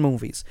quotes in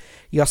movies.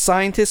 Your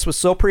scientists were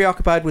so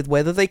preoccupied with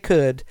whether they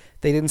could,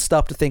 they didn't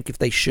stop to think if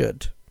they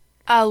should.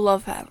 I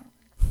love that.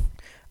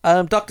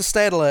 Dr.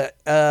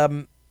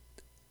 Stadler,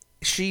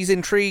 she's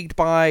intrigued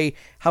by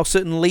how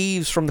certain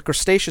leaves from the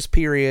Cretaceous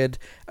period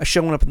are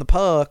showing up in the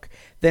park,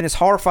 then is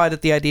horrified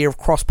at the idea of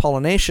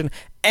cross-pollination,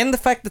 and the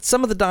fact that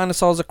some of the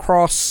dinosaurs are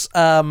cross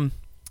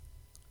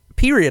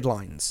period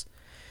lines.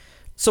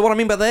 So what I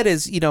mean by that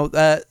is,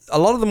 a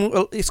lot of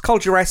them, it's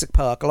called Jurassic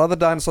Park. A lot of the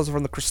dinosaurs are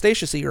from the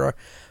Cretaceous era,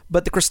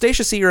 but the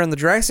Cretaceous era and the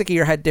Jurassic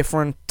era had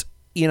different,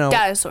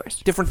 dinosaurs.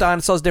 Different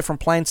dinosaurs,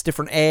 different plants,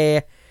 different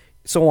air,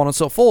 so on and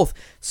so forth.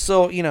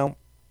 So,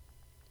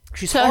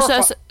 she's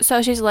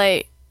so she's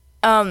like,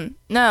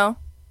 no.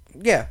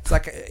 Yeah, it's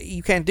like,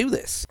 you can't do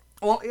this.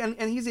 Well, and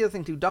here's the other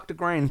thing too. Dr.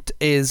 Grant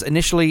is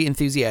initially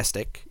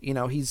enthusiastic. You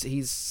know,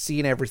 he's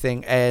seeing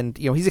everything, and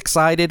you know he's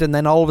excited. And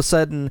then all of a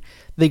sudden,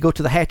 they go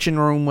to the hatching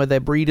room where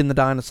they're breeding the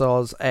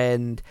dinosaurs,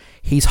 and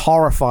he's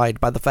horrified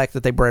by the fact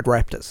that they bred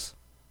raptors.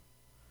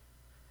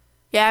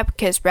 Yeah,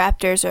 because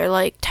raptors are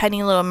like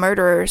tiny little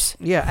murderers.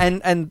 Yeah,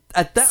 and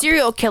at that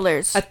serial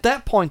killers. At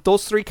that point,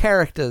 those three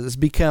characters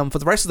become, for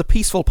the rest of the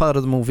peaceful part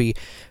of the movie,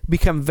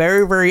 become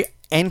very, very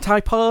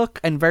anti-park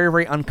and very,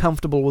 very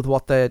uncomfortable with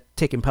what they're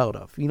taking part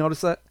of. You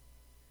notice that?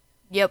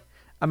 Yep.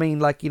 I mean,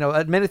 like, you know,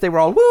 at a minute they were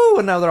all woo,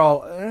 and now they're all.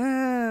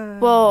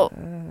 Well,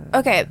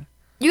 okay,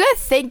 you gotta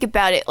think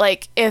about it.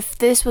 Like, if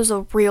this was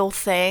a real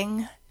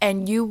thing,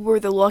 and you were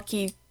the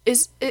lucky,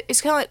 it's kind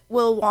of like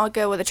Willy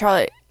Wonka with the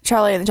Charlie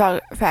and the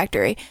Chocolate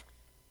Factory.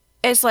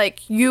 It's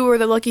like you were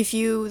the lucky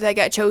few that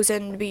got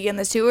chosen to be in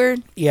this tour.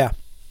 Yeah.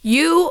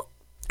 You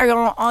are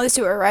going on this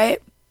tour,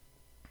 right?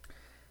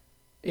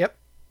 Yep.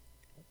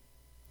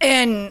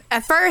 And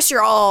at first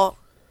you're all,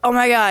 oh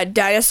my god,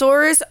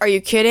 dinosaurs? Are you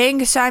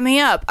kidding? Sign me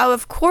up. Oh,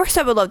 of course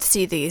I would love to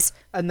see these.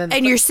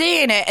 And you're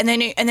seeing it, and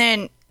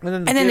then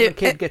the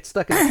kid gets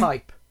stuck in the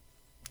pipe.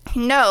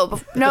 No,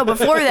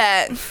 before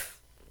that,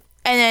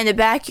 and then the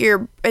back of your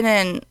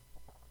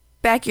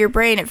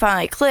brain, it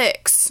finally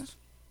clicks.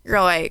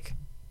 You're like,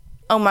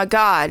 oh my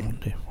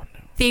god,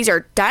 these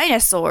are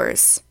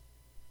dinosaurs.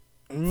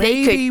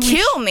 They could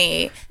kill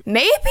me.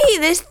 Maybe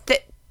this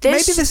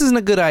isn't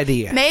a good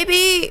idea.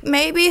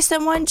 Maybe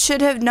someone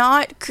should have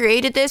not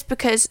created this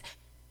because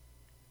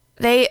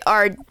they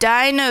are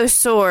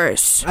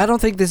dinosaurs. I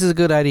don't think this is a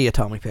good idea,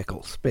 Tommy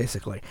Pickles,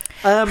 basically.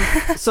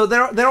 So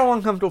they're all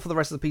uncomfortable for the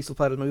rest of the peaceful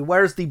part of the movie,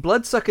 whereas the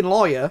blood-sucking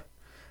lawyer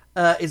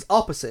is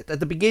opposite. At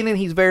the beginning,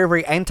 he's very,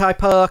 very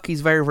anti-park.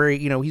 He's very, very,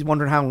 you know, he's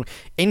wondering how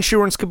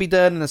insurance could be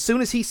done, and as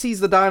soon as he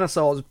sees the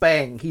dinosaurs,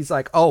 bang, he's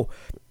like, oh,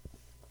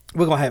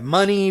 we're going to have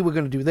money, we're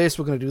going to do this,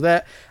 we're going to do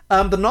that.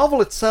 The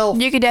novel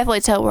itself... You can definitely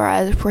tell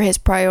where his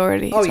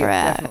priorities are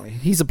at. Definitely.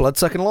 He's a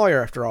blood-sucking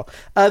lawyer, after all.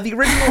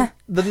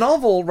 The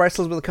novel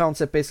wrestles with the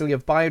concept, basically,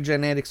 of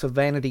biogenetics for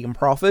vanity and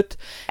profit.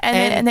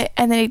 And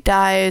then he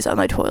dies on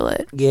the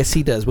toilet. Yes,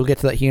 he does. We'll get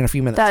to that here in a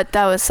few minutes.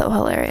 That was so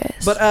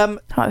hilarious. But,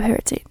 my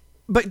favorite scene.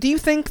 But do you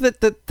think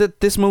that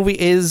this movie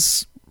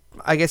is,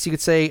 I guess you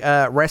could say,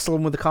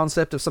 wrestling with the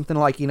concept of something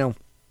like, you know,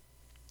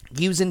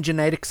 using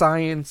genetic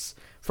science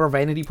for a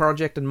vanity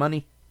project and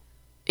money?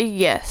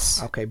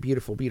 Yes. Okay,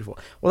 beautiful, beautiful.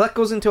 Well, that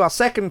goes into our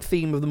second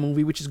theme of the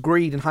movie, which is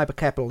greed and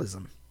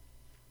hypercapitalism.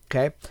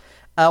 Okay?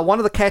 One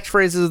of the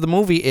catchphrases of the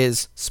movie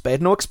is,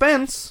 spared no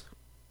expense.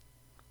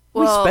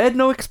 We spared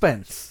no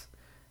expense.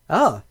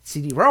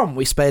 CD-ROM,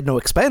 we spared no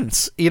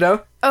expense, you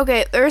know?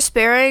 Okay, there's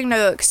sparing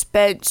no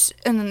expense,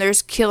 and then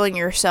there's killing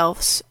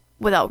yourselves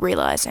without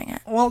realizing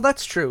it. Well,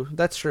 that's true.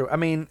 That's true. I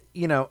mean,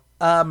 you know,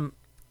 and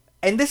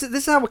this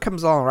is how it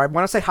comes on, right?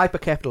 When I say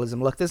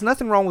hypercapitalism, look, there's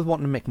nothing wrong with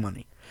wanting to make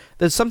money.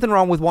 There's something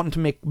wrong with wanting to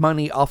make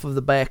money off of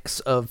the backs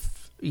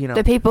of, you know...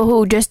 the people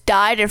who just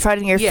died in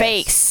front of your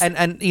face.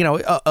 And you know,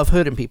 of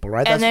hurting people,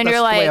 right? And then you're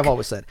like... the way I've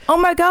always said. Oh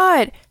my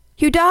god,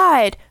 you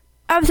died.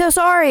 I'm so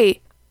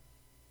sorry.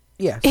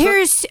 Yeah.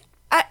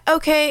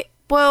 Okay,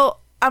 well,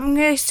 I'm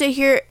going to sit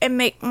here and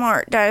make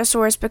more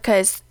dinosaurs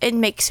because it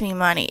makes me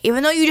money.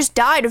 Even though you just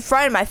died in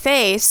front of my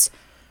face,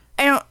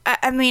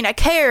 I mean, I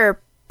care,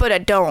 but I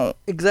don't.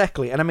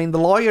 Exactly. And I mean, the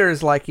lawyer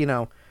is like, you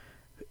know,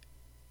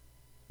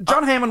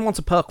 John Hammond wants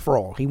a park for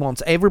all. He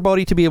wants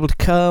everybody to be able to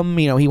come.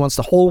 You know, he wants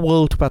the whole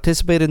world to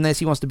participate in this.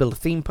 He wants to build a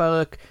theme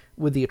park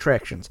with the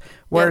attractions.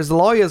 Whereas the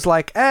lawyer's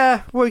like,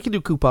 well, we can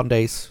do coupon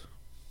days.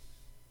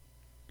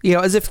 You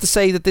know, as if to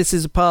say that this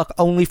is a park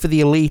only for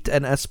the elite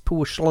and us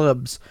poor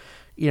schlubs,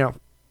 you know,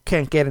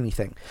 can't get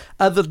anything.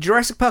 The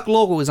Jurassic Park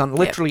logo is on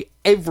literally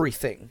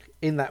everything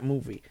in that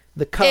movie.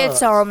 The cars.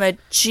 It's on the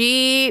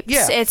Jeeps.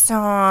 Yeah. It's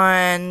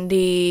on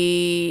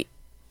the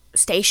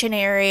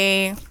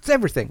stationery. It's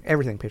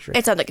everything picture.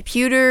 It's on the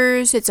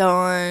computers. It's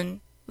on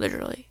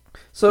literally.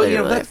 So, you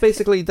know, that's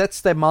basically,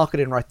 that's their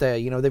marketing right there.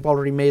 You know, they've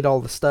already made all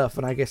the stuff,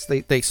 and I guess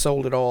they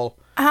sold it all.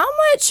 How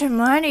much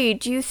money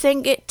do you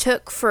think it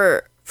took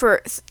for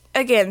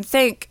again,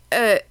 think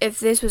if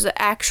this was an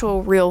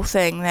actual real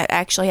thing that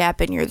actually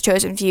happened, you're the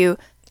chosen few.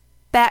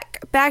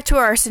 Back to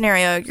our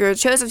scenario, you're the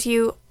chosen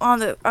few on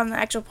the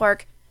actual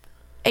park,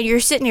 and you're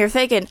sitting here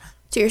thinking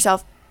to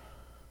yourself,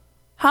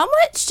 how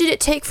much did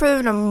it take for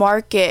them to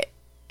market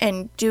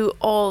and do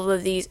all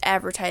of these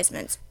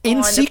advertisements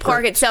on the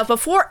park itself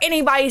before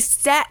anybody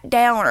sat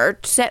down or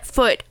set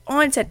foot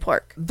on said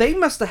park? They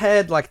must have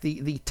had like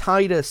the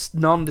tightest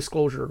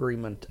non-disclosure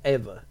agreement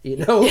ever, you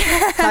know,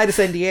 tightest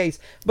NDAs.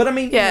 But I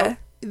mean, you know,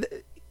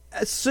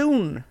 as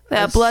soon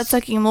as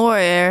blood-sucking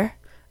lawyer,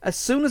 as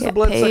soon as the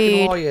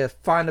blood-sucking lawyer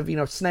kind of, you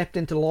know, snapped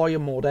into lawyer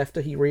mode after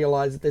he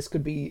realized that this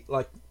could be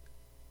like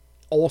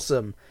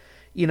awesome,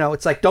 you know,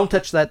 it's like, don't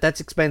touch that,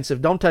 that's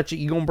expensive, don't touch it,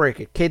 you're gonna break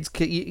it, kids,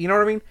 you know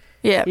what I mean?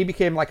 Yeah. He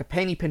became like a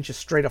penny pincher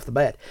straight off the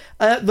bat.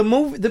 The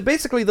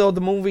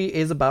movie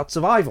is about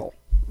survival,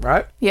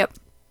 right? Yep.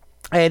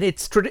 And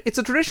it's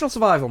a traditional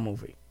survival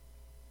movie,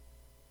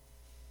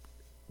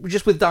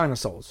 just with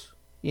dinosaurs.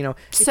 You know.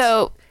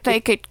 they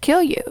could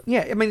kill you.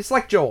 Yeah, I mean, it's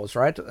like Jaws,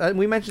 right?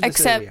 We mentioned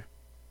this earlier.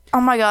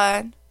 Oh my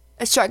god,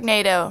 a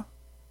Sharknado.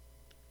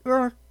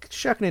 Well,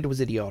 Sharknado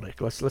was idiotic.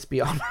 Let's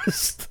be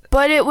honest.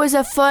 But it was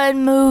a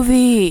fun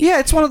movie. Yeah,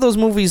 it's one of those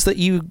movies that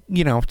you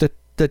know that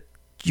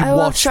you I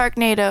love watch.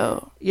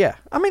 Sharknado. Yeah,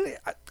 I mean,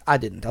 I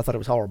didn't. I thought it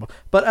was horrible.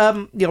 But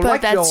you know, But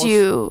like that's Jaws,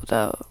 you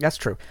though. That's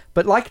true.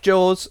 But like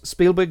Jaws,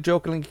 Spielberg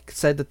jokingly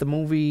said that the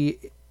movie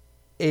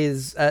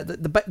is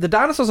the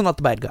dinosaurs are not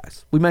the bad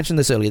guys. We mentioned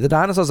this earlier. The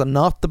dinosaurs are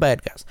not the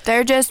bad guys.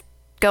 They're just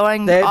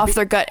going off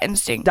their gut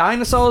instinct.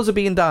 Dinosaurs are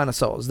being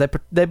dinosaurs.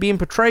 They're being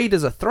portrayed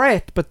as a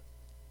threat, but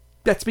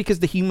that's because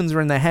the humans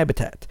are in their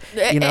habitat.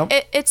 You know,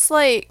 it's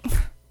like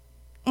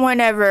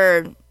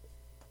whenever,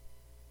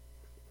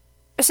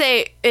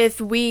 say, if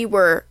we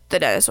were the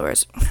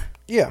dinosaurs.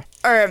 Yeah.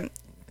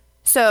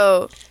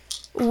 So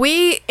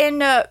we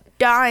end up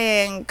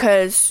dying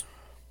because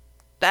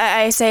the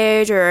ice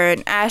age or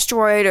an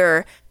asteroid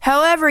or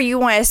however you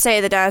want to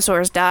say the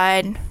dinosaurs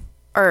died,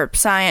 or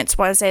science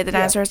want to say the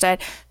dinosaurs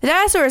died. The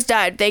dinosaurs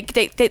died. They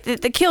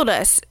killed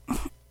us,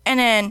 and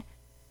then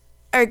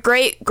our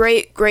great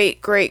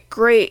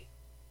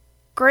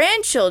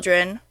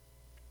grandchildren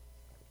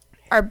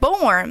are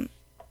born,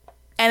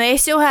 and they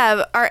still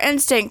have our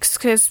instincts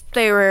because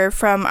they were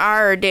from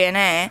our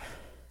DNA.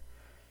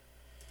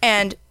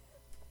 And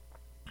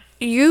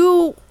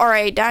you are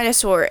a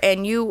dinosaur,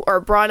 and you are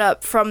brought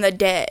up from the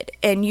dead,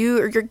 and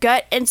your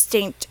gut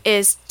instinct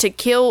is to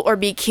kill or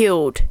be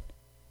killed.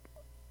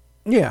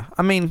 Yeah,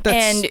 I mean,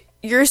 that's...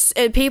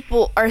 And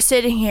people are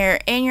sitting here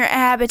in your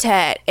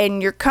habitat,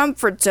 and your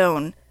comfort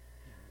zone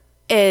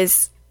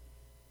is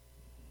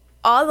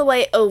all the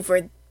way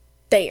over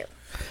there.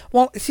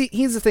 Well, see,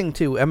 here's the thing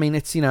too. I mean,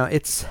 it's, you know,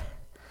 it's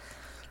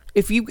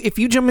if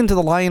you jump into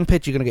the lion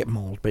pit, you're gonna get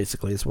mauled.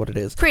 Basically, is what it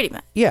is. Pretty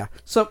much. Yeah.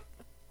 So,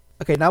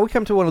 okay, now we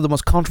come to one of the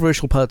most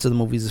controversial parts of the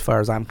movies, as far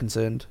as I'm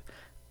concerned: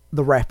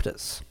 the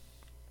raptors.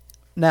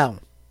 Now,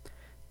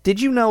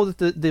 did you know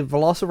that the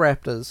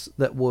velociraptors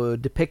that were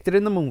depicted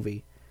in the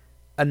movie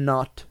are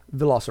not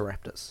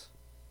velociraptors?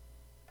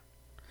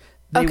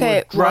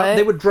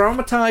 They were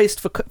dramatized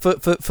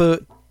for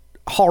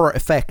horror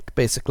effect,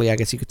 basically, I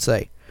guess you could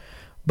say.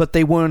 But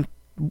they weren't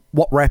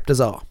what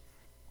raptors are.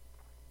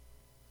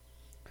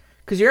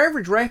 Because your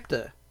average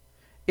raptor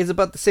is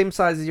about the same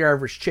size as your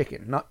average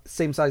chicken, not the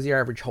same size as your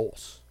average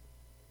horse.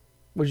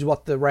 Which is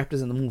what the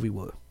raptors in the movie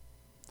were.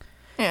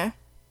 Yeah.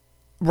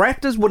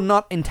 Raptors were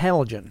not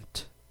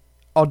intelligent.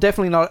 Or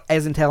definitely not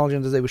as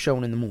intelligent as they were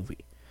shown in the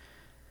movie.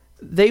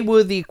 They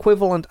were the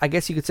equivalent, I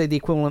guess you could say the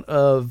equivalent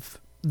of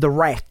the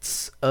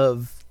rats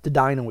of the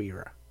dino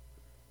era.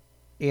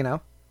 You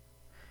know?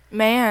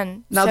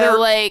 Man. Now so,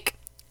 like,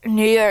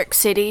 New York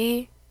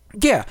City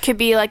could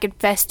be, like,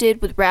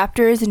 infested with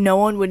raptors and no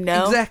one would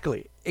know?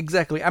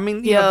 Exactly. I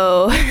mean, you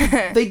know,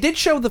 they did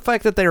show the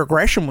fact that their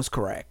aggression was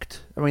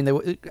correct. I mean,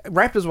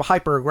 raptors were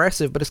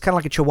hyper-aggressive, but it's kind of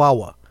like a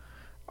chihuahua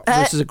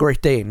versus a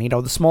Great Dane. You know,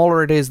 the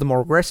smaller it is, the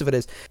more aggressive it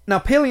is. Now,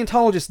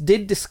 paleontologists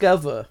did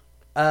discover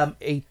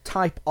a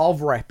type of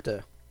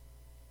raptor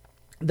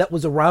that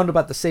was around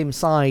about the same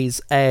size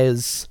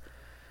as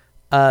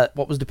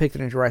what was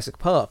depicted in Jurassic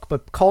Park,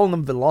 but calling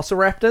them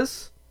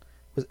velociraptors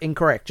was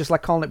incorrect, just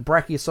like calling it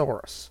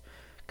Brachiosaurus,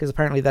 because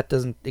apparently that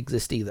doesn't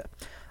exist either.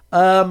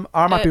 I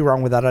might be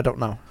wrong with that, I don't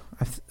know.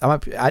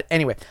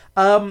 Anyway.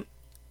 But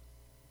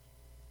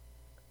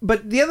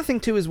the other thing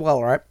too as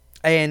well, right?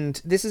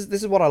 And this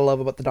is what I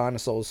love about the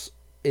dinosaurs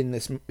in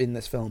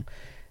this film.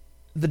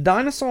 The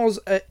dinosaurs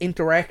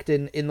interact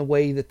in the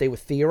way that they were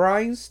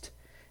theorized,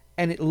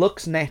 and it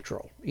looks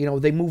natural. You know,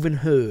 they move in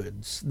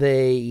herds.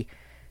 They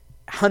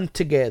hunt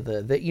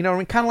together. They, you know, I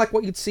mean, kind of like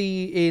what you'd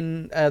see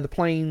in the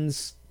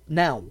plains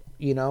now.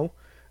 You know,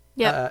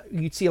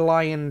 you'd see a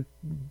lion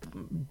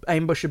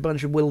ambush a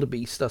bunch of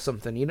wildebeest or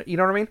something. You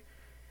know what I mean?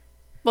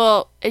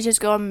 Well, it's just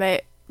going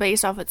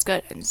based off its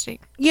gut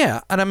instinct.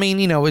 Yeah, and I mean,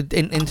 you know,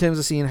 in terms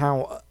of seeing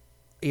how,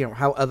 you know,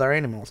 how other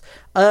animals.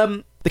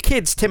 The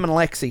kids, Tim and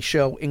Lexi,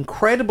 show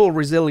incredible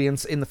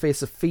resilience in the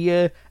face of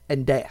fear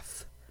and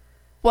death.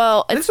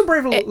 Well, they're some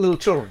brave little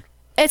children.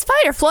 It's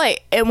fight or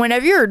flight, and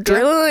whenever your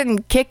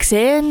adrenaline kicks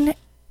in,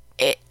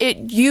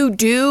 you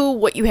do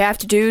what you have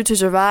to do to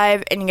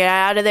survive and get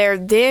out of there.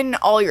 Then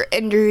all your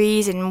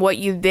injuries and what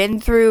you've been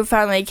through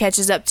finally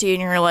catches up to you,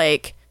 and you're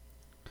like,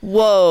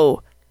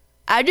 "Whoa,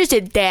 I just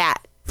did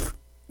that."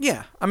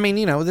 Yeah, I mean,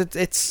 you know,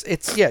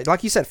 it's yeah,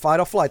 like you said,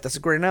 fight or flight. That's a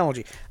great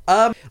analogy.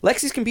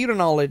 Lexi's computer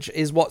knowledge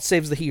is what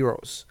saves the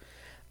heroes.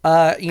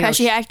 Because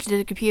she hacked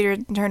the computer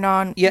and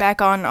turned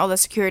back on all the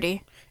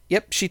security.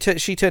 Yep, she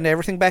turned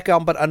everything back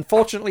on, but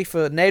unfortunately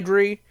for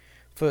Nedry,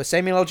 for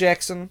Samuel L.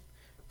 Jackson,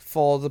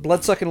 for the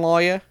bloodsucking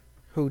lawyer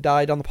who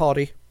died on the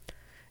party,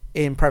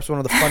 in perhaps one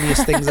of the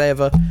funniest things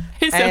ever.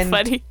 It's so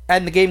funny.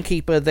 And the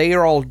gamekeeper, they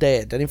are all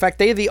dead, and in fact,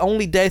 they are the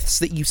only deaths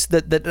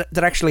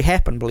that actually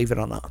happen, believe it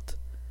or not.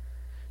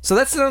 So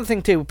that's another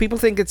thing too. People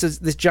think it's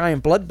this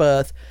giant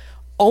bloodbath.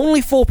 Only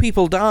 4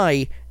 people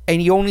die,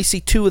 and you only see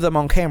 2 of them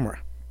on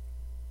camera.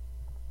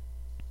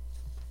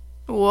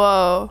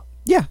 Whoa.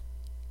 Yeah.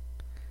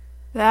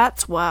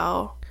 That's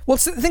wow. Well,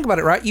 think about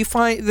it, right?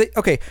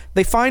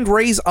 They find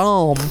Ray's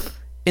arm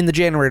in the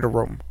generator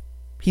room.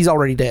 He's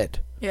already dead.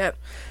 Yep.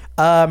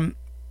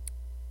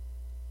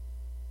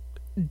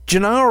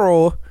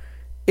 Gennaro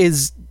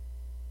is,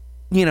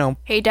 he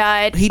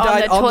died. He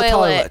died on the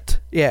toilet.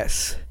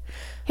 Yes.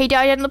 He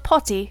died in the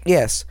potty.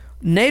 Yes.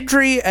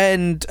 Nedry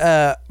and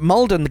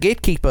Malden, the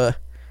gatekeeper,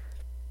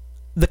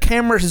 the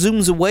camera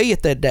zooms away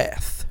at their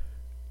death.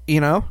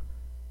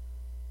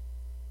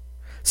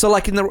 So,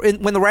 like when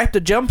the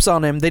raptor jumps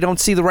on him, you don't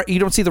see the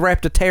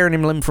raptor tearing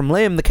him limb from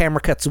limb. The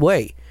camera cuts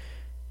away.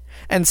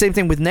 And same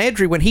thing with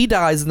Nedry, when he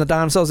dies and the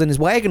dinosaur's in his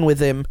wagon with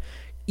him,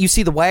 you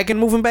see the wagon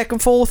moving back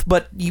and forth,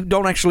 but you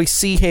don't actually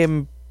see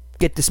him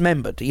get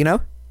dismembered.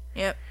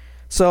 Yep.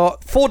 So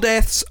 4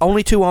 deaths,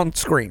 only 2 on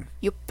screen.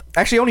 Yep.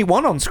 Actually, only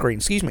 1 on screen.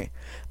 Excuse me.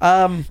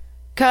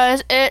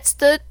 Cause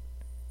it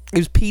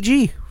was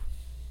PG.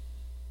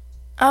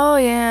 Oh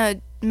yeah,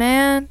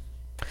 man.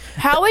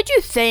 How would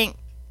you think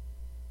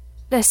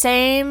the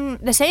same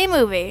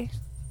movie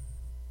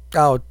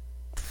Oh,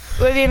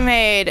 would be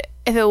made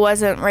if it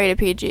wasn't rated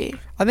PG?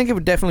 I think it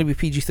would definitely be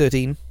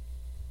PG-13.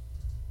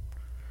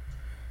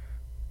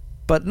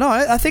 But no,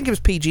 I think it was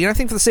PG, and I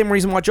think for the same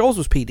reason why Jaws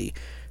was PG.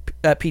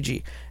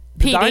 PD?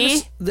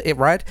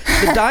 Right?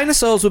 The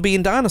dinosaurs would be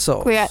in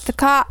dinosaurs. We got the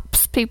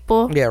cops,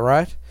 people. Yeah,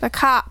 right? The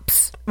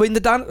cops. I mean, the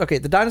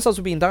dinosaurs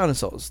would be in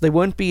dinosaurs. They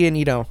won't be in,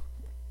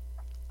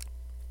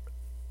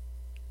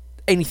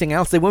 anything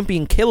else. They won't be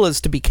in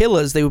killers to be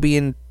killers. They would be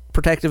in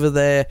protective of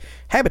their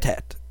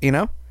habitat,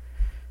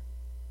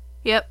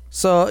 Yep.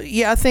 So,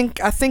 yeah, I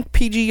think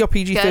PG or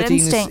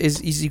PG-13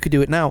 is you could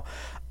do it now.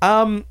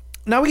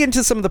 Now we get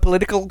into some of the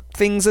political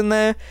things in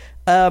there.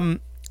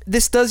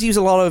 This does use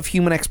a lot of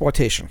human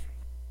exploitation.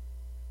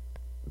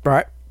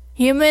 Right?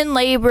 Human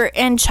labor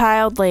and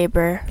child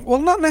labor.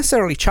 Well, not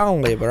necessarily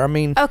child labor. I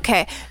mean...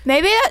 Okay,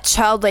 maybe not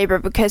child labor,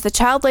 because the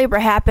child labor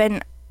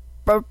happened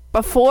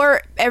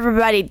before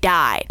everybody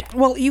died.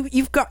 Well,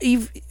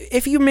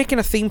 if you're making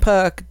a theme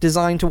park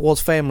designed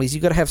towards families,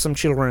 you've got to have some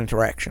children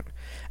interaction.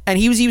 And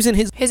he was using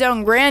his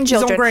own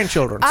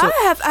grandchildren. So.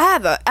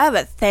 I have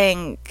a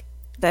thing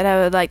that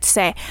I would like to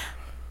say.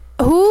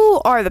 Who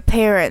are the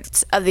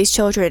parents of these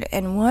children,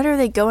 and what are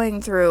they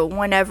going through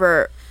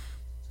whenever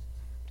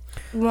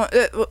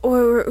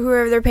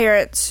whoever their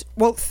parents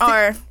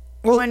are?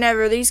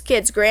 Whenever these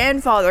kids'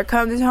 grandfather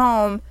comes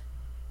home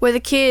with the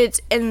kids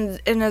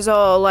and is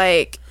all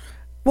like,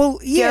 well,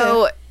 yeah,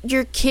 yo,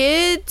 your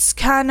kids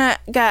kind of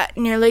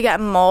nearly got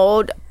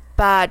mauled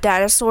by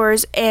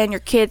dinosaurs, and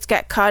your kids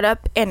got caught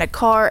up in a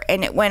car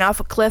and it went off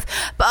a cliff.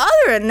 But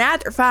other than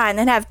that, they're fine.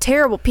 They have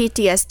terrible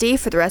PTSD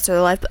for the rest of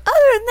their life. But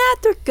other than that,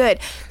 they're good.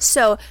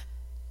 So,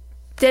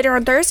 dinner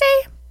on Thursday?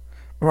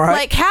 Right.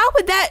 Like, how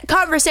would that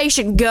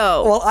conversation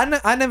go? Well,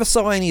 I never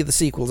saw any of the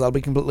sequels, I'll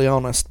be completely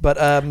honest. But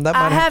that might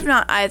I have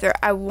not either.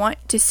 I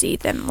want to see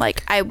them.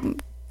 Like, I'm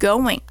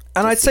going.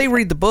 And I'd say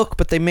read the book,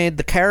 but they made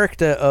the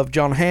character of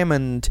John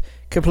Hammond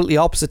completely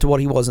opposite to what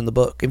he was in the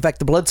book. In fact,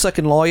 the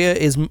blood-sucking lawyer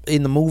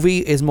in the movie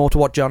is more to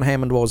what John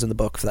Hammond was in the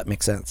book, if that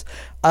makes sense.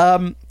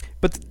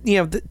 But,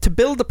 to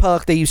build the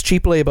park, they use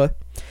cheap labor.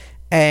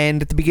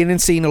 And at the beginning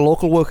scene, a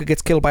local worker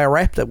gets killed by a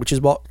raptor, which is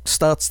what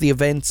starts the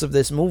events of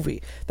this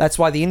movie. That's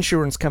why the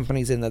insurance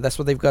company's in there. That's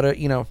what they've got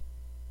to,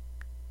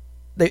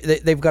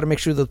 they've got to make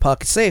sure that the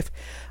park is safe.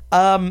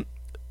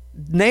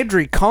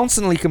 Nedry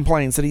constantly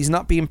complains that he's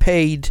not being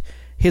paid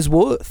his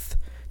worth,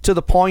 to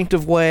the point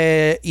of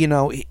where,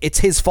 it's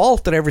his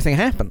fault that everything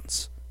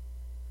happens.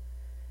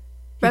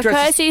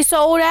 Because he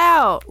sold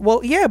out.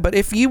 Well, yeah, but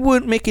if you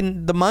weren't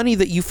making the money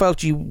that you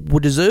felt you were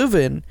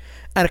deserving,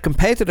 and a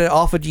competitor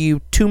offered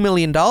you $2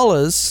 million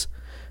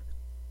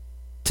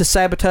to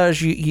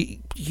sabotage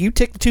you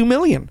take the $2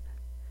 million.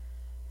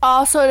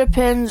 Also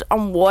depends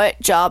on what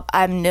job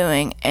I'm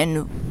doing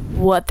and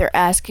what they're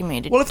asking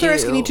me to do. Well, if they're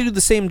asking you to do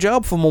the same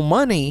job for more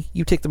money,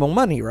 you take the more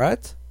money,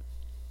 right?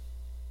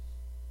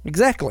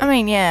 Exactly. I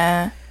mean,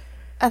 yeah.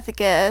 I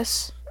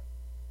guess.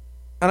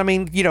 And I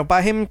mean,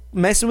 by him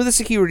messing with the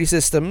security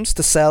systems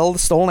to sell the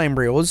stolen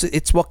embryos,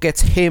 it's what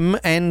gets him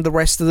and the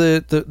rest of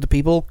the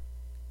people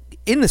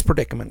in this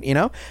predicament,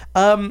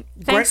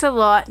 Thanks a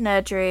lot,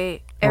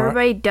 Nedry.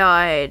 Everybody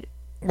died.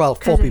 Well,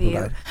 4 people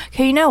died.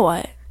 Okay, you know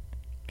what?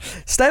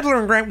 Stadler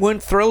and Grant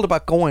weren't thrilled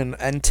about going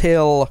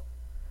until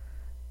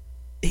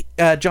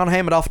John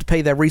Hammond offered to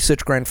pay their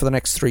research grant for the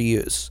next 3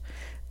 years.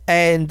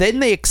 And then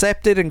they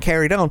accepted and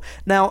carried on.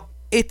 Now,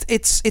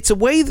 it's a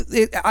way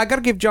I got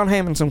to give John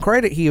Hammond some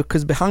credit here,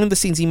 because behind the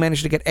scenes he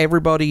managed to get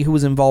everybody who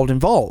was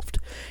involved.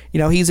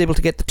 He's able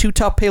to get the 2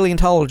 top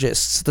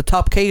paleontologists, the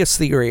top chaos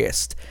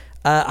theorist,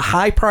 a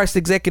high-priced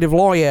executive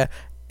lawyer,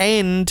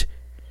 and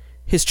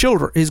his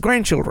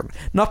grandchildren.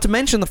 Not to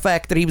mention the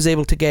fact that he was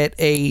able to get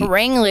a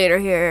ringleader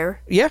here.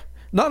 Yeah.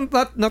 Not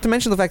to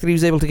mention the fact that he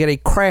was able to get a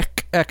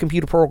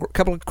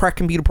couple of crack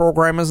computer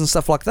programmers and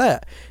stuff like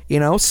that.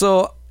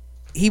 So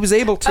he was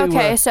able to.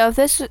 Okay, so if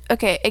this.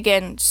 Okay,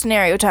 again,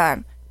 scenario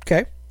time.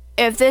 Okay.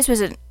 If this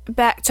was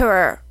back to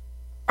our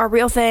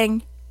real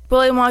thing,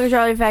 Willy Wonka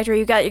Charlie Factory,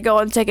 you got your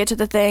golden ticket to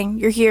the thing.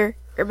 You're here.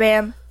 You're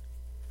bam.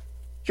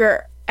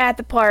 You're at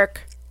the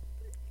park.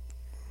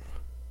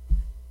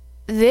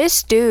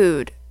 This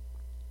dude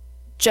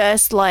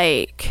just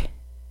like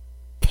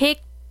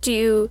picked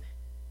you.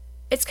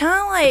 It's kind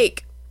of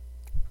like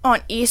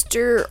on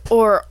Easter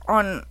or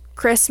on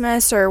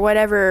Christmas or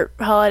whatever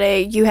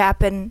holiday you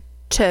happen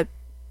to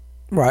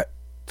Right.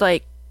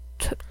 like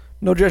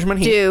No judgment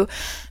here. do.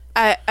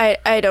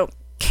 I don't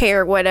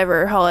care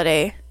whatever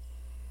holiday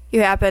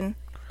you happen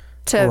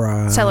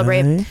to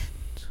celebrate.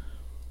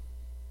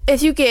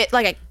 If you get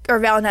like or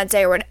Valentine's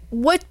Day or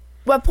what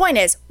point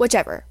is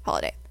whichever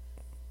holiday.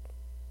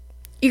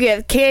 You get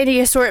a candy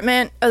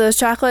assortment of those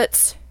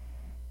chocolates.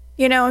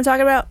 You know what I'm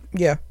talking about?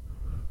 Yeah.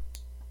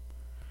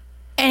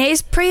 And this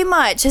is pretty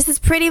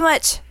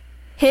much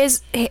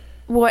his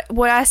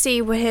what I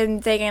see with him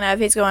thinking of.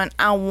 He's going,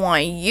 I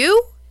want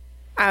you,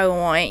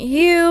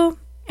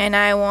 and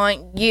I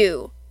want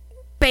you.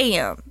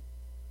 Bam.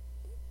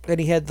 And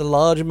he had the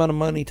large amount of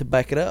money to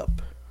back it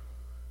up.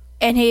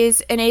 And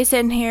he's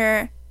in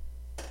here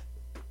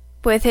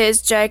with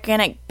his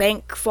gigantic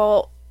bank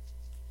vault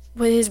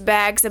with his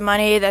bags of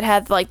money that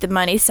had like the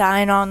money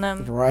sign on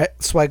them. Right,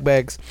 swag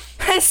bags.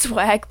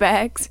 Swag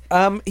bags.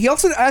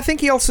 I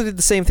think he also did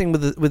the same thing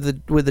with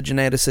the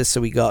geneticists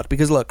that we got,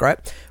 because look, right,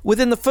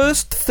 within the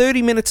first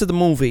 30 minutes of the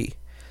movie,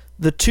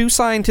 the two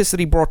scientists that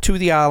he brought to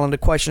the island are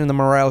questioning the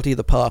morality of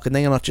the park, and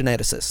they are not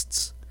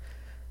geneticists.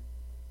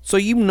 So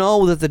you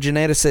know that the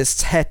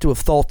geneticists had to have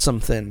thought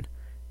something,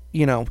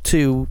 you know,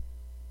 to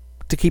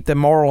keep their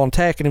moral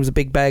intact, and it was a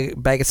big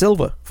bag of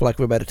silver, for lack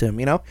of a better term,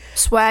 you know?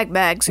 Swag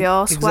bags,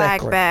 y'all. Swag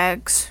Exactly.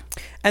 bags.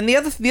 And the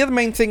other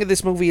main thing of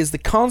this movie is the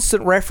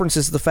constant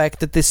references to the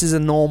fact that this is a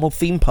normal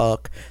theme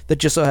park that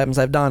just so happens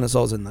to have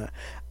dinosaurs in there.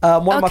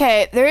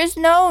 There is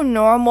no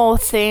normal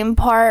theme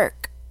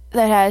park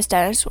that has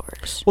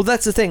dinosaurs. Well,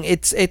 that's the thing.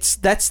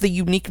 That's the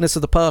uniqueness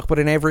of the park, but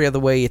in every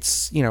other way,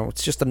 it's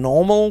just a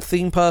normal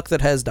theme park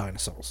that has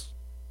dinosaurs.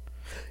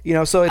 You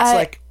know, so it's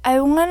I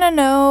want to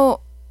know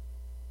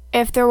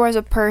if there was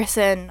a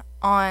person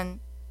on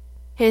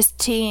his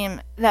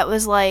team that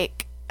was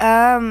like,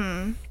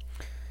 no.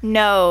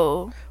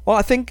 Well,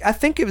 I think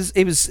it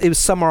was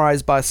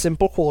summarized by a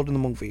simple quote in the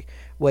movie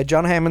where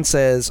John Hammond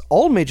says,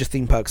 "All major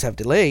theme parks have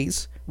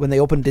delays. When they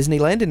opened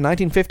Disneyland in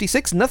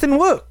 1956, nothing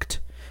worked."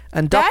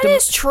 And That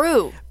is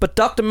true. But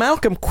Dr.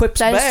 Malcolm quips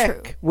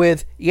back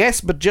with, "Yes,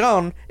 but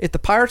John, if the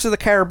Pirates of the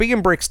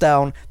Caribbean breaks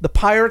down, the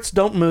pirates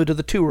don't murder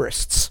the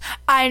tourists."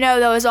 I know,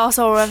 that was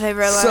also one of my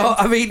favorite lines. So,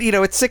 I mean,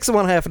 it's 6 of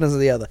one, half a dozen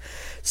of the other.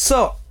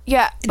 So,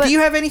 yeah, but do you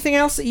have anything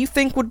else that you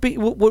think would be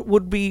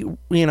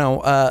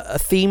a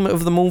theme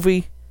of the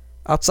movie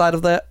outside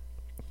of that?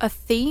 a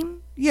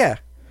theme? Yeah.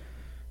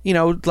 You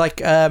know, like,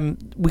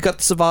 we got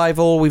the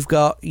survival, we've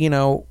got,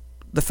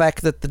 the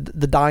fact that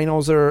the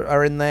dinos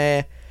are in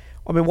there.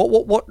 I mean,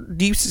 what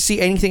do you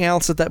see anything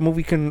else that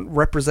movie can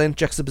represent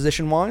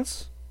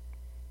juxtaposition-wise?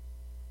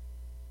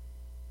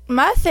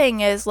 My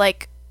thing is,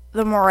 like,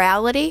 the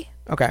morality,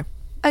 Okay.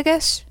 I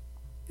guess.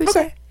 you would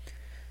Okay. say.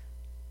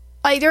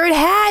 Like, there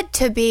had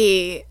to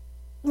be,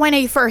 when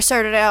he first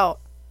started out,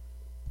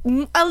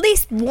 at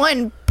least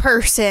one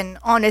person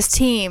on his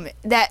team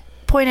that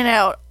pointed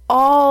out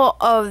all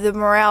of the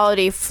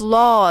morality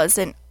flaws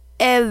in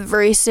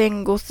every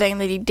single thing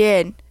that he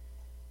did.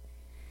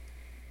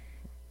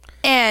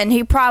 And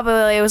he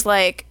probably was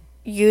like,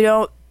 you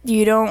don't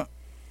You're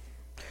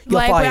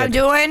like what I'm fired.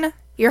 doing?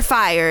 You're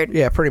fired.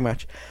 Yeah, pretty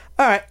much.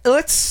 All right,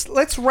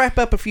 let's wrap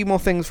up a few more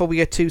things before we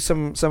get to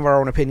some of our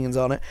own opinions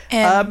on it.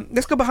 And-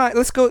 Let's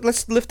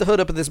lift the hood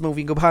up of this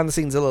movie and go behind the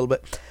scenes a little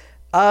bit.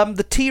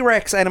 The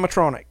T-Rex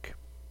animatronic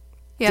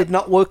Yep. did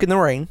not work in the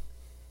rain.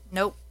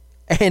 Nope.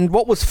 And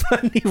what was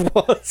funny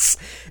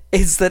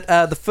is that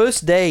the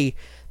first day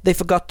they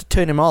forgot to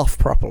turn him off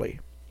properly.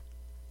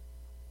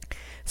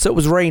 So it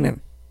was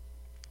raining.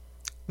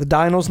 The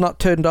dino's not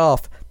turned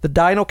off. The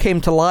dino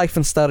came to life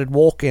and started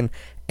walking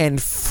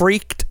and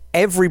freaked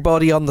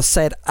everybody on the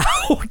set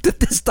out that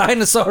this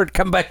dinosaur had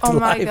come back to Oh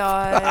life. my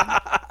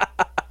god.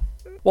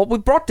 Well, we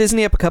brought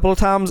Disney up a couple of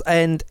times,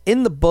 and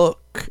in the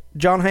book,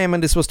 John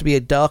Hammond is supposed to be a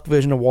dark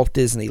version of Walt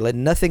Disney. Let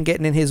nothing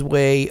getting in his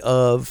way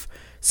of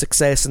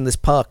success in this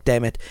park,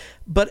 damn it.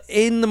 But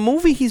in the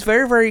movie, he's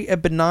very, very a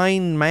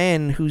benign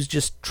man who's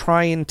just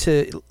trying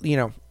to,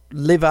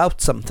 live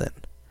out something.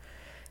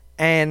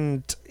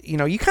 And,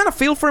 you kind of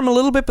feel for him a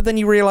little bit, but then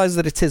you realize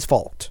that it's his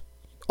fault.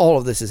 All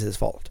of this is his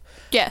fault.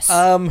 Yes.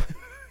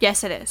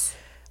 Yes, it is.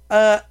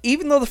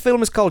 Even though the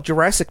film is called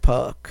Jurassic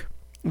Park,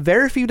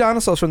 very few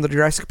dinosaurs from the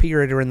Jurassic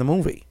period are in the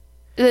movie.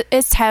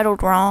 It's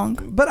titled wrong.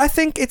 But I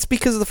think it's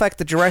because of the fact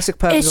that Jurassic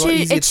Park is a lot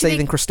easier to say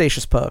than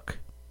Cretaceous Park.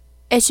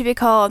 It should be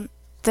called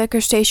the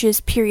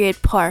Cretaceous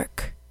Period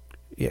Park.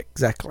 Yeah,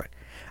 exactly.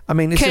 I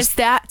mean, it's Because just...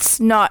 that's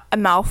not a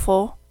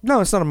mouthful.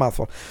 No, it's not a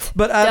mouthful.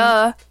 But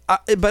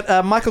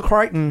Duh. Michael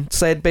Crichton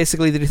said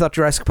basically that he thought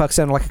Jurassic Park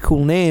sounded like a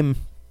cool name,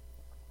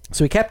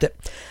 so he kept it.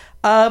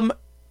 John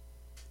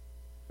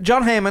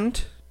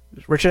Hammond,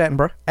 Richard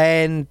Attenborough,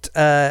 and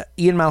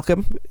Ian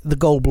Malcolm, the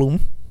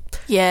Goldblum,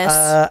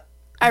 Yes.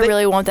 I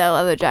really want that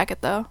leather jacket,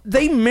 though.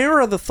 They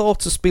mirror the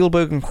thoughts of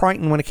Spielberg and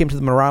Crichton when it came to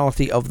the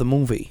morality of the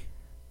movie.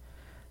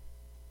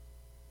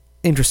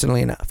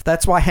 Interestingly enough.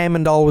 That's why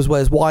Hammond always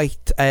wears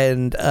white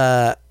and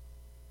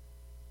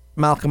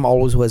Malcolm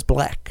always wears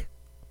black.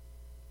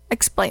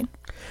 Explain.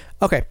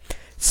 Okay.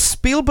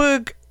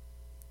 Spielberg...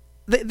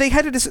 They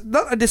had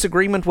not a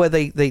disagreement where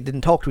they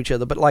didn't talk to each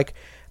other, but like...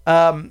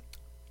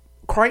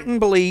 Crichton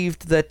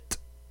believed that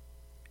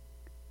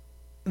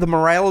the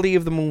morality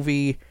of the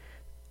movie...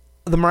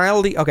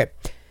 Okay.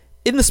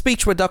 In the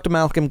speech where Dr.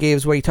 Malcolm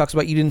gives, where he talks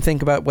about you didn't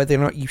think about whether or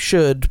not you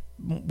should...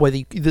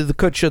 the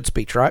could-should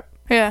speech, right?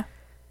 Yeah.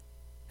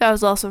 That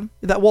was awesome.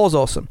 That was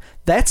awesome.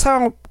 That's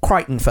how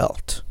Crichton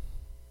felt.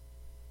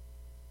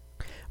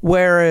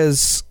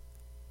 Whereas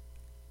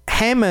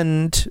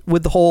Hammond,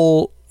 with the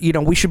whole,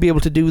 we should be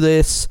able to do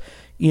this,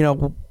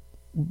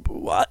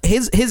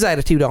 his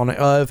attitude on it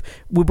of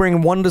we're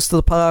bringing wonders to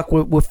the park,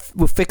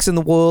 we're fixing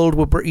the world,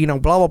 we're blah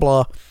blah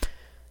blah.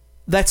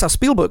 That's how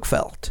Spielberg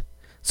felt.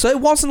 So it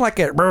wasn't like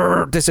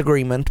a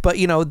disagreement, but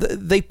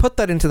they put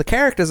that into the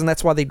characters, and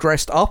that's why they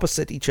dressed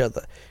opposite each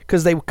other,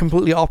 because they were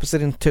completely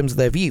opposite in terms of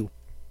their view.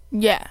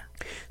 Yeah.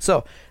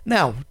 So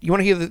now you want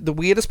to hear the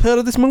weirdest part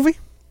of this movie?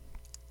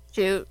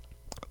 Shoot.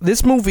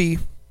 This movie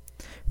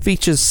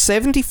features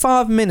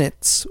 75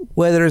 minutes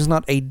where there is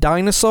not a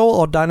dinosaur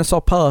or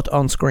dinosaur part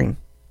on screen.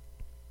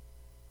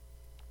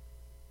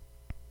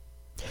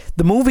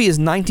 The movie is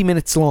 90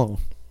 minutes long.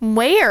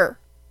 Where?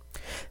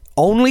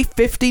 Only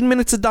 15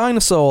 minutes of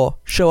dinosaur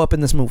show up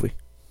in this movie.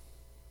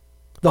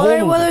 Whole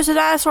movie. Well, there's a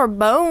dinosaur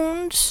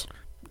bones.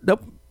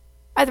 Nope.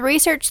 At the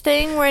research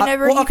thing,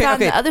 whenever he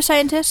found the other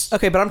scientists.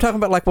 Okay, but I'm talking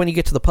about like when you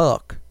get to the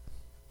park.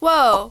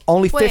 Whoa.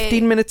 Only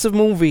 15 minutes of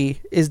movie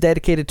is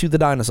dedicated to the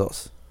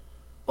dinosaurs.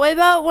 What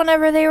about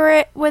whenever they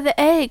were with the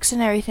eggs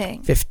and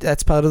everything?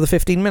 That's part of the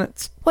 15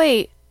 minutes.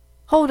 Wait.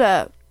 Hold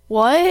up.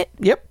 What?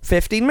 Yep,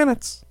 15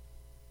 minutes.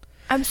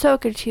 I'm so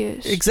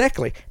confused.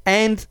 Exactly.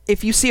 And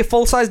if you see a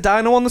full-size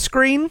dino on the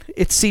screen,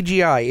 it's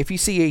CGI. If you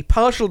see a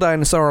partial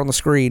dinosaur on the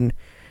screen,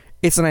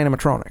 it's an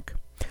animatronic.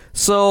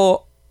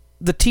 So,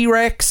 the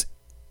T-Rex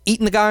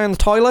eating the guy on the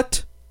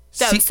toilet...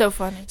 That was so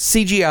funny.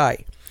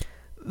 CGI.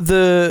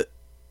 The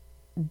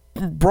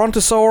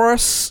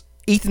Brontosaurus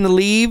eating the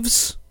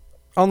leaves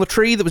on the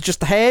tree that was just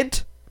the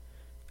head,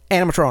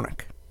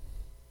 animatronic.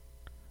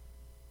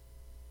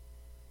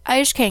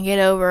 I just can't get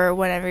over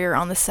whenever you're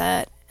on the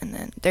set and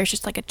then there's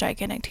just like a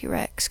gigantic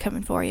T-Rex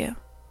coming for you.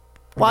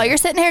 While you're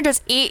sitting here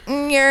just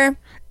eating your...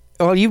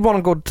 Well, you want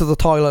to go to the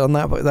toilet on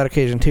that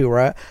occasion too,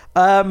 right?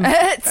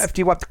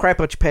 After you wipe the crap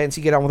out your pants,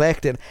 you get on with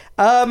acting.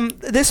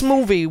 This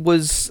movie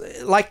was,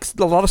 like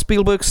a lot of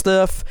Spielberg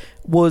stuff,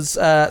 was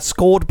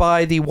scored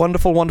by the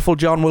wonderful, wonderful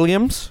John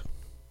Williams.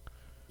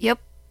 Yep.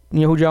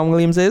 You know who John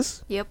Williams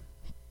is? Yep.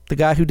 The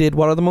guy who did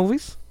what other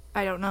movies?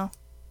 I don't know.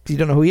 You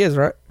don't know who he is,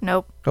 right?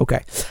 Nope.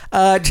 Okay.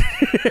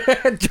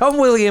 John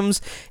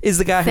Williams is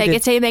the guy who Fake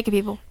it till you make it,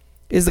 people.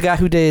 Is the guy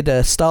who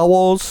did Star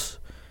Wars,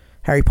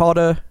 Harry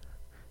Potter,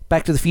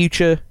 Back to the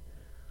Future.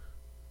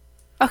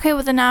 Okay,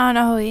 well then now I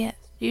know who he is.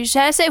 You just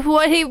had to say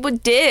what he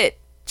did,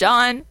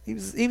 John. He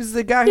was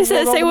the guy who You just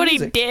had to say what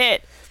music. he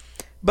did.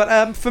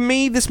 But for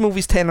me, this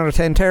movie's 10 out of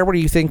 10. Tara, what do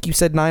you think? You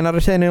said 9 out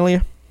of 10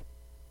 earlier?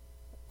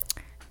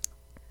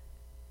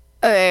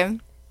 Okay.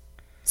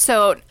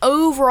 So,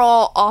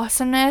 overall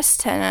awesomeness,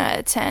 10 out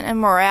of 10. And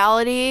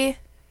morality,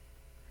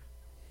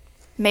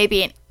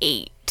 maybe an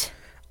 8.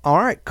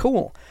 Alright,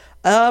 cool.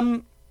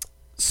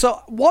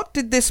 So, what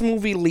did this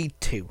movie lead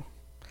to?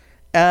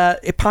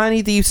 It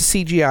pioneered the use of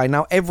CGI.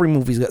 Now, every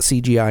movie's got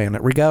CGI in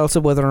it, regardless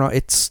of whether or not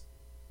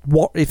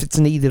if it's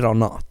needed or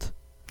not.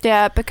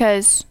 Yeah,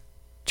 because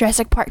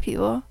Jurassic Park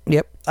people.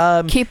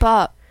 Yep. Keep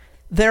up.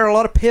 There are a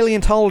lot of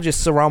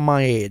paleontologists around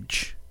my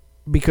age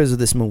because of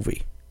this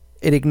movie.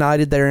 It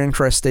ignited their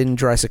interest in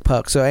Jurassic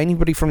Park. So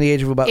anybody from the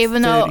age of about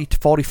 30 to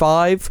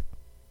 45,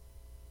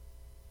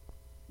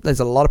 there's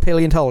a lot of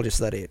paleontologists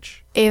that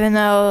age. Even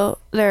though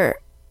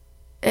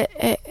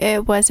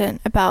it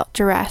wasn't about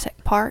Jurassic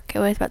Park. It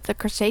was about the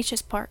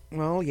Cretaceous Park.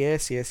 Well,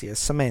 yes.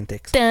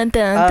 Semantics. Dun,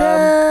 dun,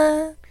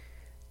 dun.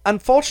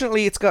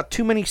 Unfortunately, it's got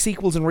too many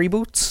sequels and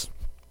reboots.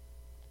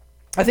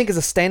 I think as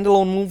a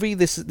standalone movie,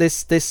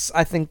 this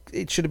I think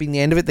it should have been the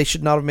end of it. They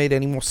should not have made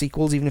any more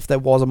sequels, even if there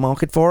was a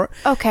market for it.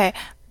 Okay,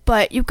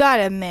 but you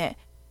gotta admit,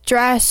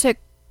 Jurassic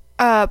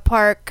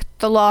Park: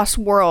 The Lost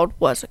World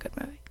was a good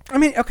movie. I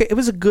mean, okay, it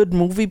was a good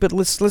movie, but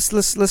let's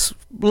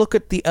look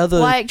at the other.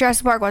 Like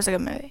Jurassic Park was a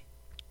good movie.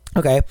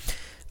 Okay,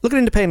 look at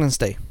Independence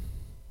Day.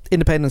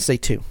 Independence Day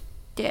 2.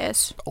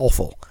 Yes.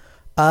 Awful.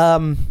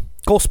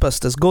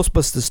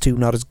 Ghostbusters 2,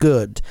 not as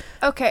good.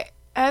 Okay,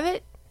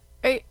 wait,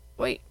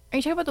 are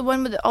you talking about the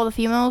one with all the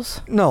females?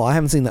 No, I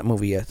haven't seen that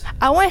movie yet.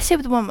 I want to see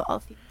the one with all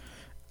the females.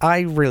 I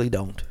really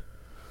don't.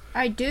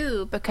 I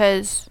do,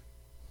 because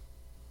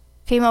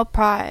female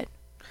pride.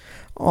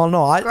 Oh,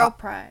 no. Girl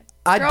pride.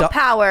 Girl Girl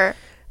power.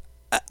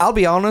 I'll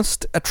be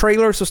honest, a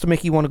trailer is supposed to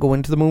make you want to go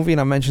into the movie,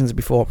 and I mentioned this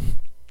before.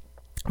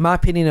 My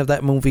opinion of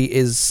that movie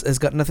has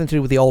got nothing to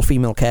do with the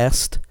all-female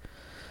cast.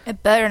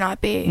 It better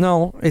not be.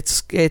 No,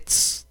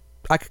 it's.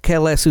 I could care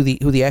less who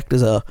the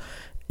actors are.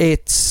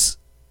 It's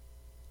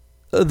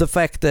the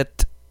fact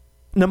that,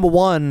 number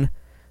one,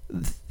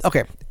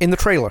 okay, in the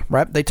trailer,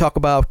 right? They talk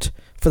about,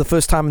 for the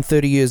first time in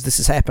 30 years, this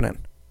is happening.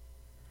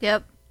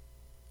 Yep.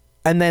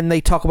 And then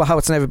they talk about how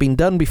it's never been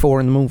done before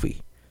in the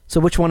movie. So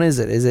which one is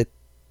it? Is it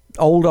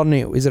old or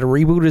new? Is it a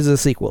reboot or is it a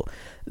sequel?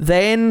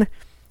 Then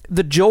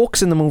the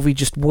jokes in the movie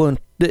just weren't,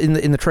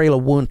 in the trailer,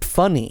 weren't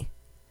funny.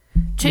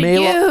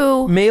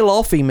 Male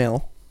or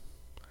female.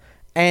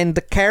 And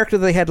the character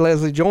they had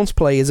Leslie Jones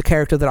play is a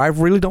character that I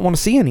really don't want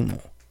to see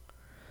anymore.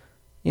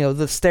 You know,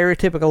 the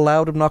stereotypical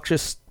loud,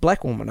 obnoxious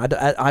black woman.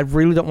 I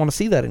really don't want to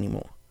see that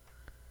anymore.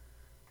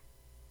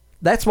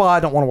 That's why I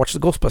don't want to watch the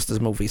Ghostbusters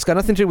movie. It's got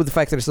nothing to do with the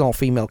fact that it's an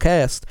all-female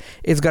cast.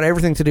 It's got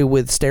everything to do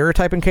with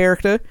stereotyping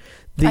character,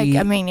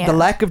 the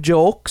lack of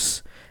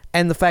jokes,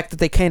 and the fact that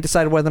they can't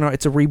decide whether or not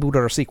it's a reboot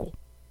or a sequel.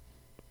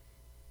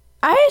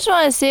 I just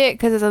want to see it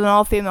because it's an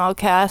all-female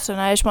cast, and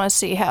I just want to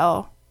see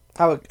how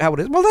it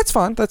is. Well, that's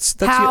fine. That's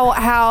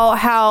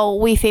how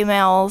we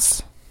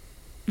females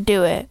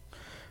do it.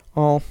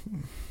 Well,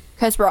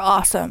 because we're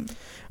awesome.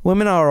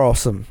 Women are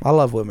awesome. I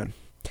love women.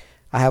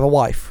 I have a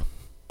wife.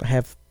 I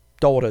have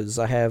daughters.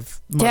 I have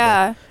mother.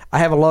 Yeah. I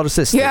have a lot of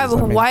sisters. You have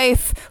a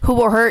wife who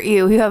will hurt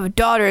you. You have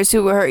daughters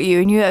who will hurt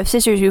you, and you have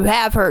sisters who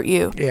have hurt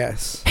you.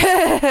 Yes.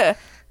 Yeah.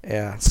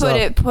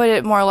 Put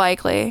it more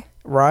likely.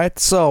 Right.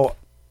 So,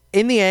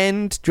 in the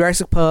end,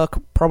 Jurassic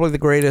Park, probably the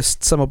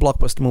greatest summer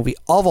blockbuster movie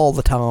of all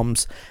the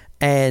times.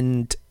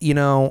 And, you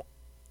know,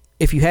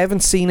 if you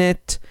haven't seen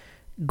it,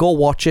 go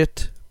watch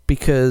it,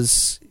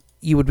 because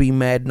you would be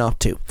mad not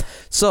to.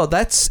 So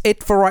that's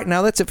it for right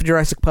now. That's it for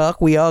Jurassic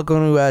Park. We are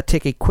going to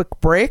take a quick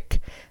break,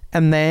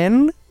 and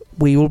then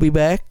we will be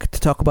back to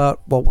talk about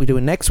what we're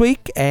doing next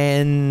week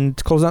and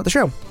close out the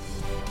show.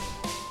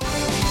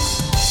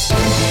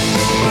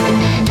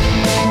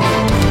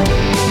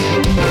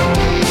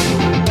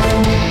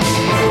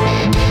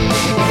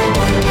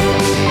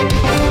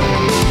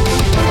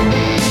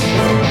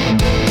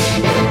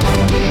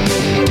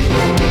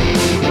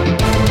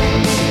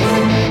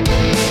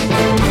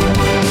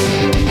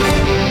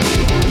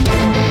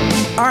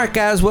 Alright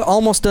guys, we're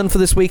almost done for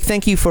this week.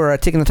 Thank you for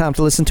taking the time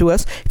to listen to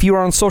us. If you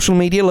are on social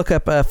media, look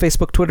up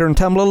Facebook, Twitter, and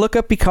Tumblr. Look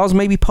up Because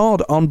Maybe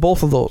Pod on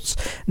both of those.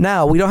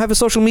 Now, we don't have a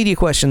social media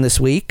question this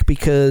week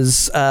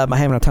because I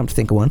haven't had time to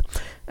think of one,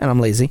 and I'm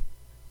lazy.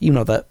 You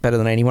know that better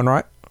than anyone,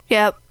 right?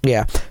 Yep.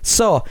 Yeah.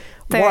 So,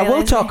 what I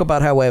will talk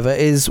about, however,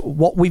 is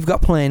what we've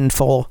got planned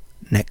for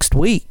next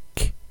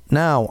week.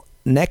 Now,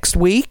 next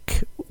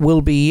week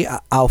will be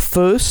our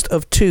first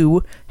of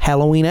 2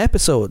 Halloween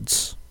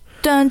episodes.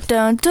 Dun,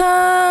 dun,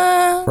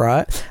 dun.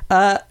 Right.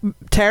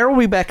 Tara will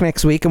be back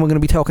next week, and we're going to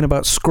be talking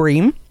about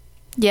Scream.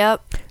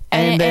 Yep.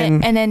 And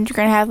then you're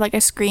going to have like a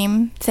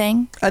Scream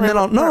thing. And then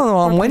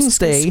on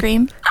Wednesday.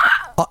 Scream.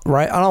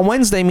 Right. And on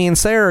Wednesday, me and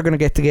Sarah are going to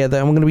get together,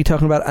 and we're going to be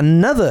talking about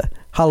another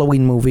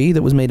Halloween movie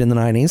that was made in the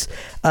 90s.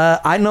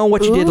 I Know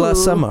What You Did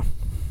Last Summer.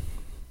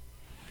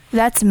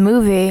 That's a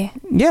movie.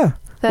 Yeah.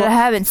 That I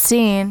haven't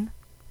seen.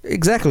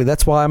 Exactly.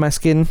 That's why I'm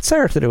asking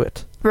Sarah to do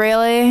it.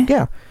 Really?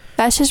 Yeah.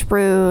 That's just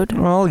rude.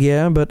 Well,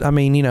 yeah, but I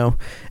mean, you know,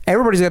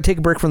 everybody's got to take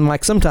a break from the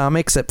mic sometime,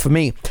 except for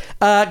me.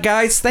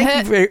 Guys,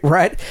 thank you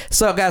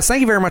So, guys,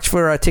 thank you very much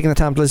for taking the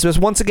time to listen to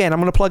us. Once again, I'm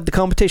going to plug the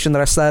competition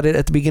that I started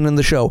at the beginning of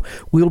the show.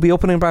 We'll be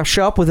opening up our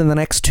shop within the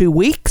next 2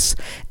 weeks,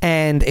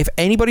 and if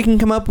anybody can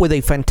come up with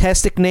a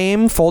fantastic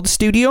name for the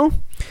studio,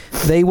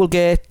 they will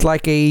get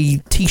like a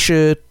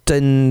t-shirt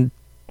and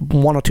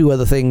 1 or 2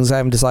 other things. I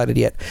haven't decided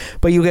yet,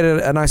 but you'll get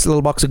a nice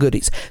little box of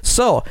goodies.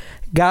 So,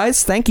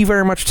 guys, thank you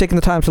very much for taking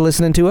the time to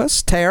listen to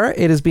us. Tara,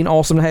 it has been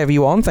awesome to have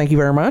you on. Thank you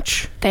very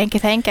much. Thank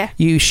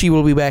you. She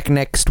will be back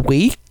next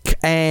week,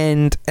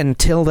 and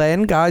until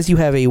then, guys, you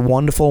have a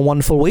wonderful,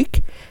 wonderful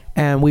week,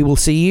 and we will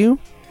see you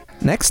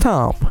next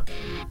time.